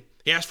didn't.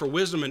 He asked for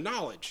wisdom and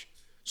knowledge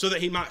so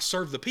that he might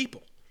serve the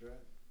people.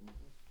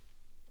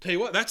 Tell you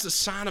what, that's the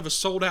sign of a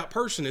sold out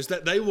person, is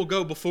that they will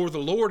go before the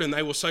Lord and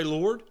they will say,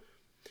 Lord,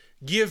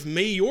 give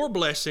me your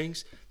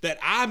blessings that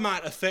I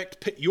might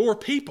affect your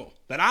people,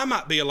 that I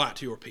might be a light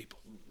to your people.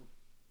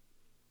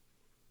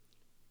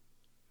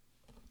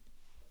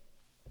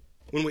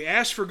 When we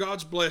ask for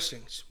God's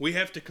blessings, we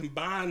have to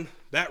combine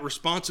that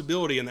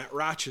responsibility and that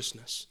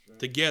righteousness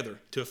together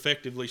to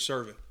effectively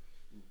serve him.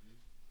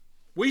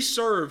 We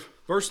serve,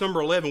 verse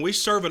number 11, we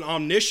serve an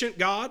omniscient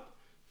God.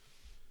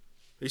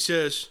 He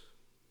says,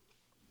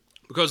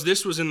 because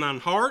this was in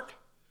thine heart,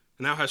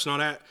 and thou hast not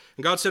asked.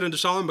 And God said unto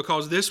Solomon,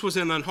 because this was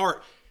in thine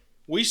heart.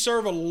 We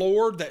serve a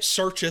Lord that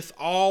searcheth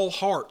all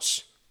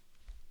hearts.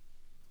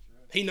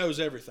 He knows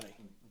everything.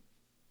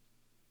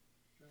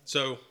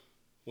 So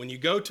when you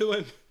go to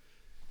him,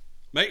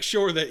 make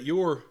sure that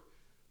your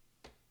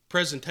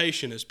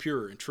presentation is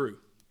pure and true.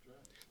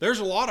 There's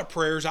a lot of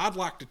prayers I'd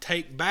like to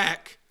take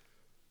back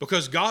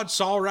because God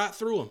saw right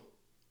through them.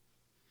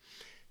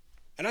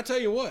 And I tell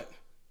you what,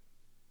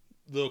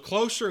 the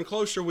closer and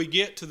closer we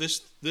get to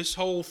this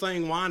whole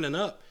thing winding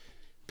up,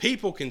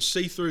 people can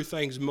see through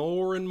things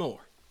more and more.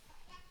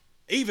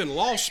 Even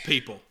lost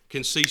people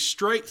can see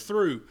straight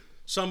through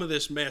some of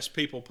this mess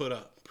people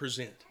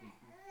present.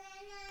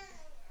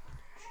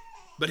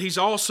 But he's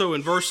also,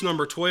 in verse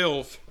number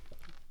 12,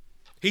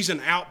 he's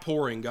an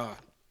outpouring God.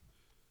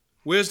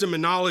 Wisdom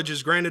and knowledge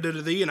is granted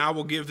unto thee, and I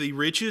will give thee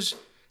riches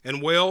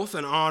and wealth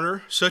and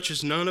honor, such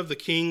as none of the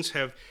kings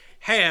have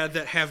had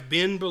that have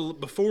been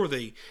before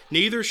thee.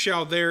 Neither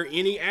shall there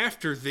any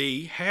after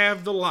thee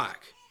have the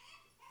like.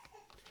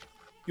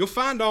 You'll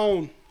find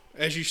on,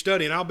 as you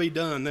study, and I'll be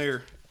done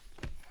there,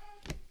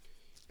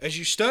 as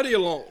you study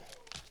along,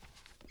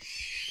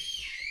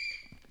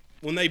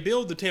 when they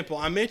build the temple,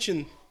 I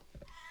mentioned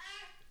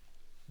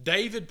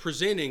David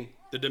presenting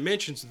the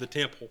dimensions of the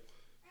temple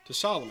to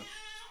Solomon.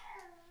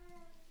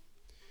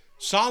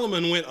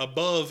 Solomon went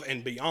above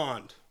and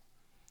beyond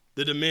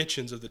the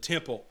dimensions of the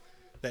temple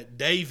that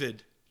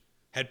David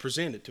had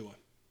presented to him.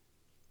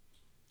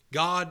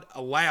 God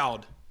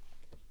allowed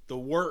the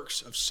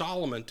works of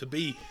Solomon to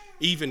be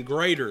even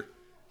greater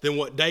than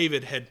what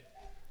David had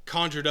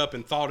conjured up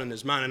and thought in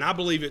his mind. And I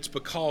believe it's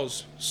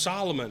because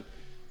Solomon,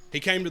 he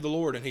came to the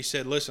Lord and he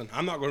said, listen,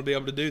 I'm not going to be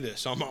able to do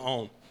this on my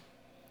own.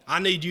 I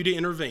need you to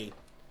intervene.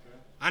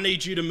 I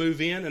need you to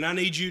move in, and I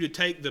need you to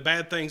take the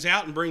bad things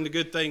out and bring the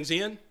good things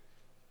in.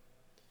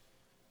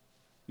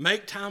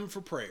 Make time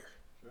for prayer.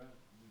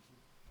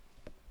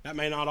 That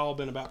may not all have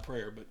been about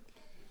prayer, but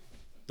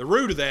the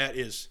root of that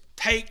is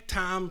take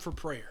time for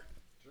prayer.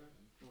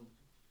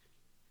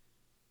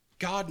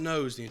 God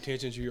knows the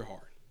intentions of your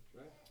heart.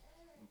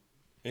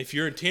 And if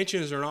your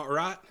intentions are not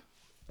right,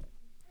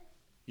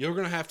 you're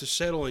going to have to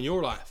settle in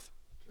your life.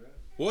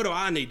 What do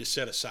I need to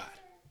set aside?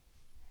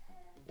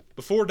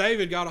 Before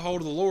David got a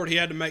hold of the Lord, he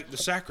had to make the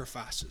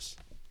sacrifices.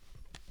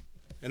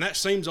 And that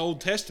seems Old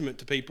Testament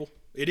to people.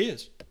 It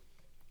is.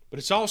 But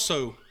it's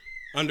also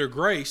under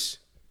grace.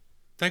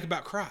 Think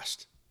about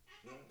Christ.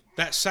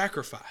 That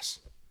sacrifice.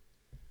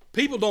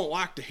 People don't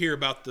like to hear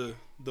about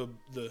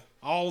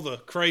all the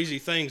crazy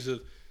things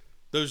of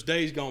those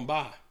days gone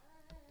by.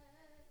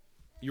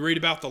 You read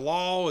about the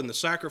law and the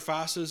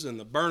sacrifices and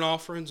the burnt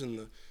offerings and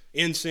the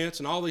incense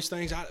and all these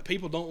things.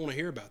 People don't want to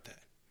hear about that.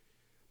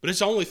 But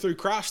it's only through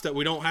Christ that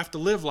we don't have to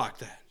live like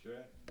that. Sure.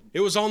 It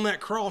was on that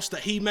cross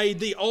that he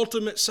made the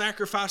ultimate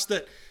sacrifice,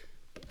 that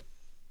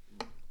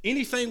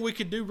anything we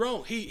could do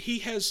wrong, he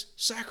has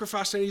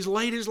sacrificed and he's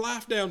laid his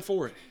life down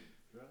for it.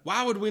 Sure.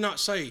 Why would we not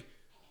say,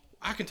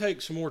 I can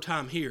take some more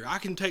time here, I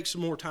can take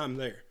some more time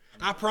there?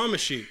 I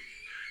promise you,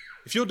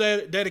 if you'll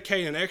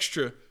dedicate an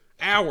extra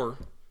hour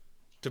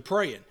to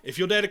praying, if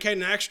you'll dedicate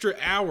an extra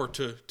hour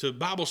to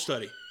Bible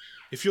study,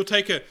 if you'll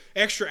take an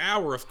extra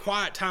hour of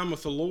quiet time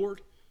with the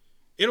Lord,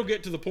 it'll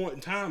get to the point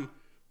in time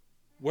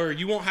where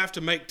you won't have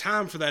to make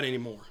time for that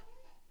anymore.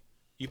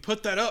 You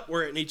put that up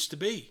where it needs to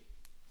be,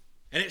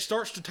 and it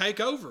starts to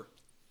take over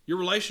your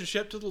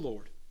relationship to the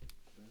Lord.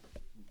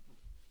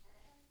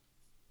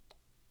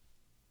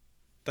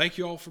 Thank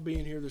you all for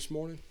being here this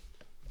morning.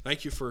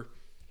 Thank you for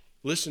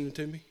listening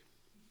to me.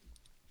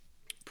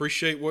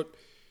 Appreciate what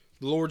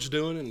the Lord's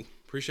doing, and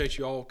appreciate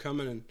you all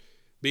coming and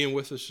being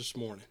with us this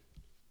morning.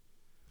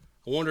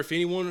 I wonder if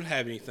anyone would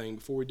have anything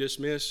before we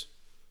dismiss.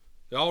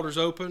 The altar's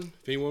open.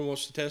 If anyone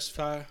wants to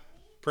testify,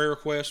 prayer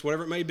requests,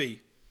 whatever it may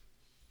be,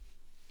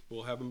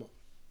 we'll have them all.